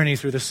have journeyed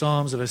through the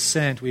Psalms of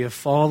Ascent, we have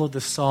followed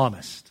the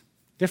psalmist.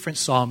 Different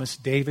psalmists,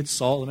 David,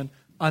 Solomon,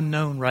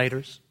 unknown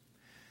writers,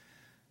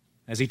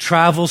 as he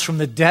travels from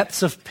the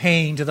depths of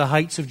pain to the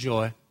heights of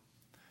joy,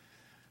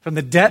 from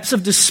the depths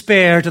of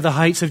despair to the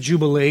heights of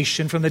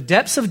jubilation, from the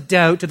depths of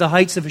doubt to the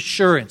heights of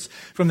assurance,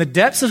 from the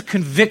depths of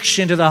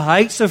conviction to the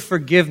heights of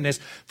forgiveness,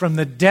 from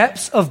the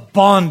depths of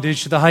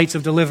bondage to the heights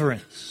of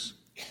deliverance.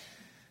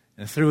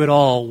 And through it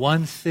all,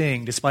 one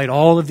thing, despite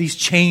all of these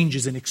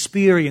changes and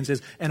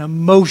experiences and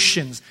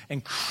emotions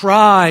and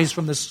cries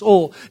from the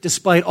soul,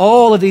 despite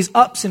all of these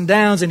ups and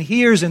downs and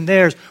heres and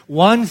theres,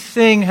 one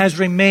thing has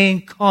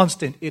remained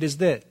constant. It is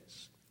this: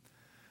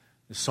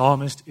 the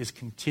psalmist is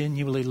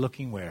continually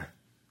looking where?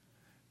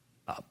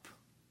 Up.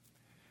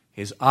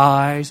 His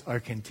eyes are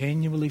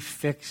continually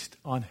fixed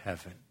on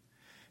heaven.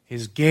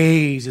 His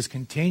gaze is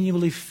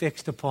continually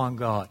fixed upon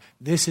God.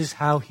 This is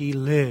how he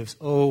lives.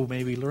 Oh,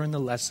 may we learn the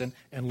lesson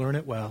and learn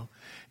it well.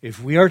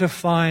 If we are to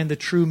find the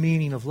true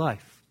meaning of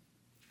life,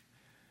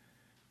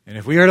 and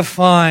if we are to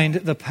find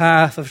the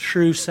path of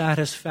true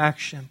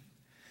satisfaction,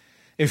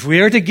 if we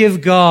are to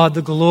give God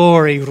the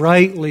glory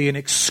rightly and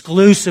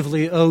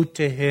exclusively owed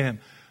to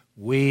Him,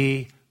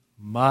 we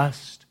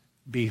must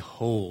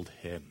behold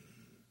Him.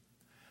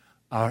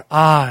 Our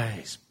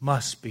eyes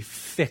must be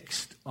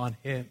fixed on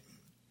Him.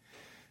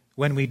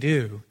 When we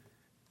do,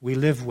 we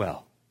live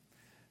well.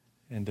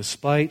 And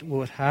despite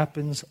what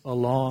happens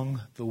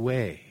along the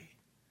way,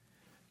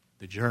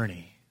 the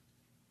journey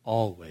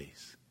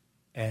always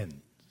ends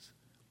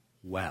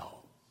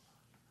well.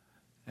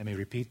 Let me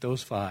repeat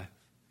those 5.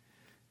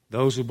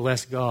 Those who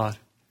bless God,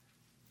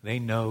 they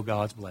know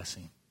God's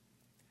blessing.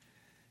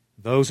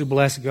 Those who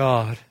bless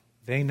God,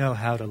 they know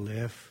how to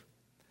live.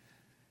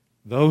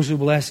 Those who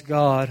bless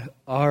God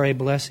are a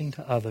blessing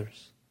to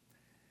others.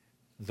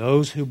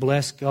 Those who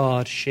bless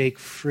God shake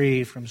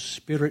free from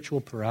spiritual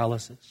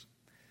paralysis.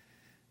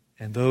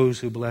 And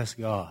those who bless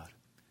God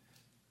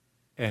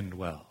end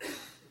well.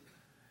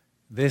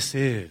 This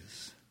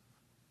is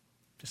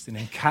just an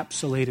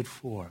encapsulated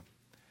form.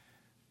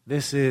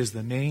 This is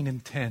the main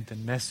intent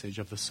and message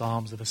of the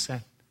Psalms of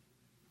Ascent.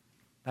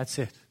 That's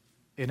it,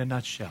 in a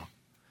nutshell.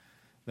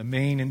 The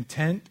main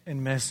intent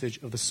and message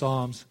of the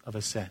Psalms of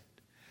Ascent.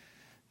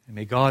 And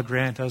may God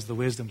grant us the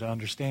wisdom to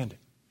understand it.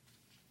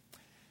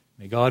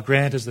 May God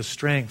grant us the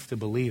strength to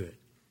believe it.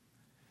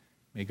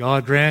 May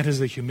God grant us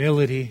the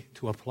humility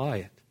to apply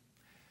it.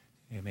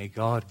 And may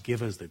God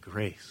give us the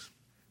grace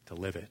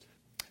to live it.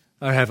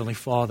 Our Heavenly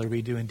Father,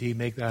 we do indeed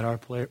make that our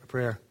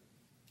prayer.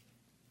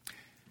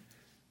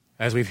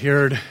 As we've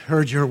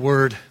heard your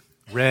word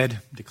read,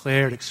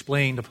 declared,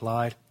 explained,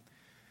 applied,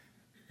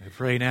 I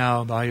pray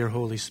now by your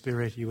Holy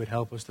Spirit you would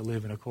help us to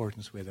live in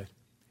accordance with it.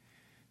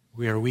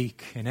 We are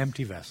weak and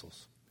empty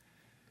vessels,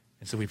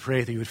 and so we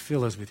pray that you would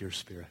fill us with your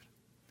Spirit.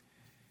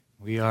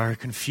 We are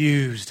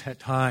confused at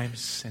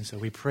times, and so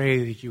we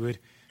pray that you would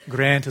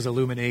grant us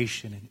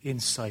illumination and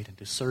insight and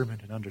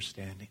discernment and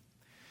understanding.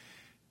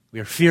 We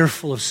are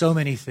fearful of so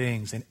many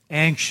things and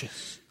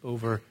anxious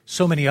over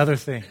so many other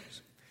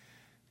things.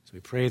 So we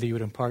pray that you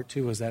would impart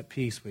to us that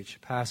peace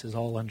which passes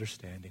all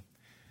understanding.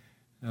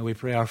 Now we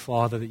pray, our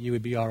Father, that you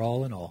would be our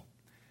all in all,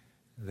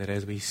 that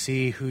as we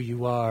see who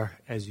you are,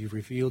 as you've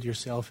revealed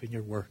yourself in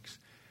your works,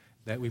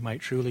 that we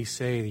might truly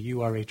say that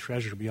you are a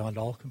treasure beyond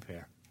all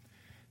compare,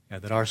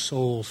 and that our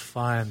souls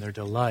find their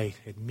delight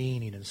and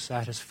meaning and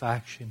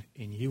satisfaction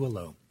in you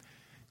alone.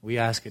 We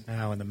ask it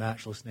now in the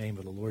matchless name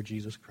of the Lord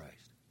Jesus Christ.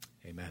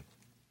 Amen.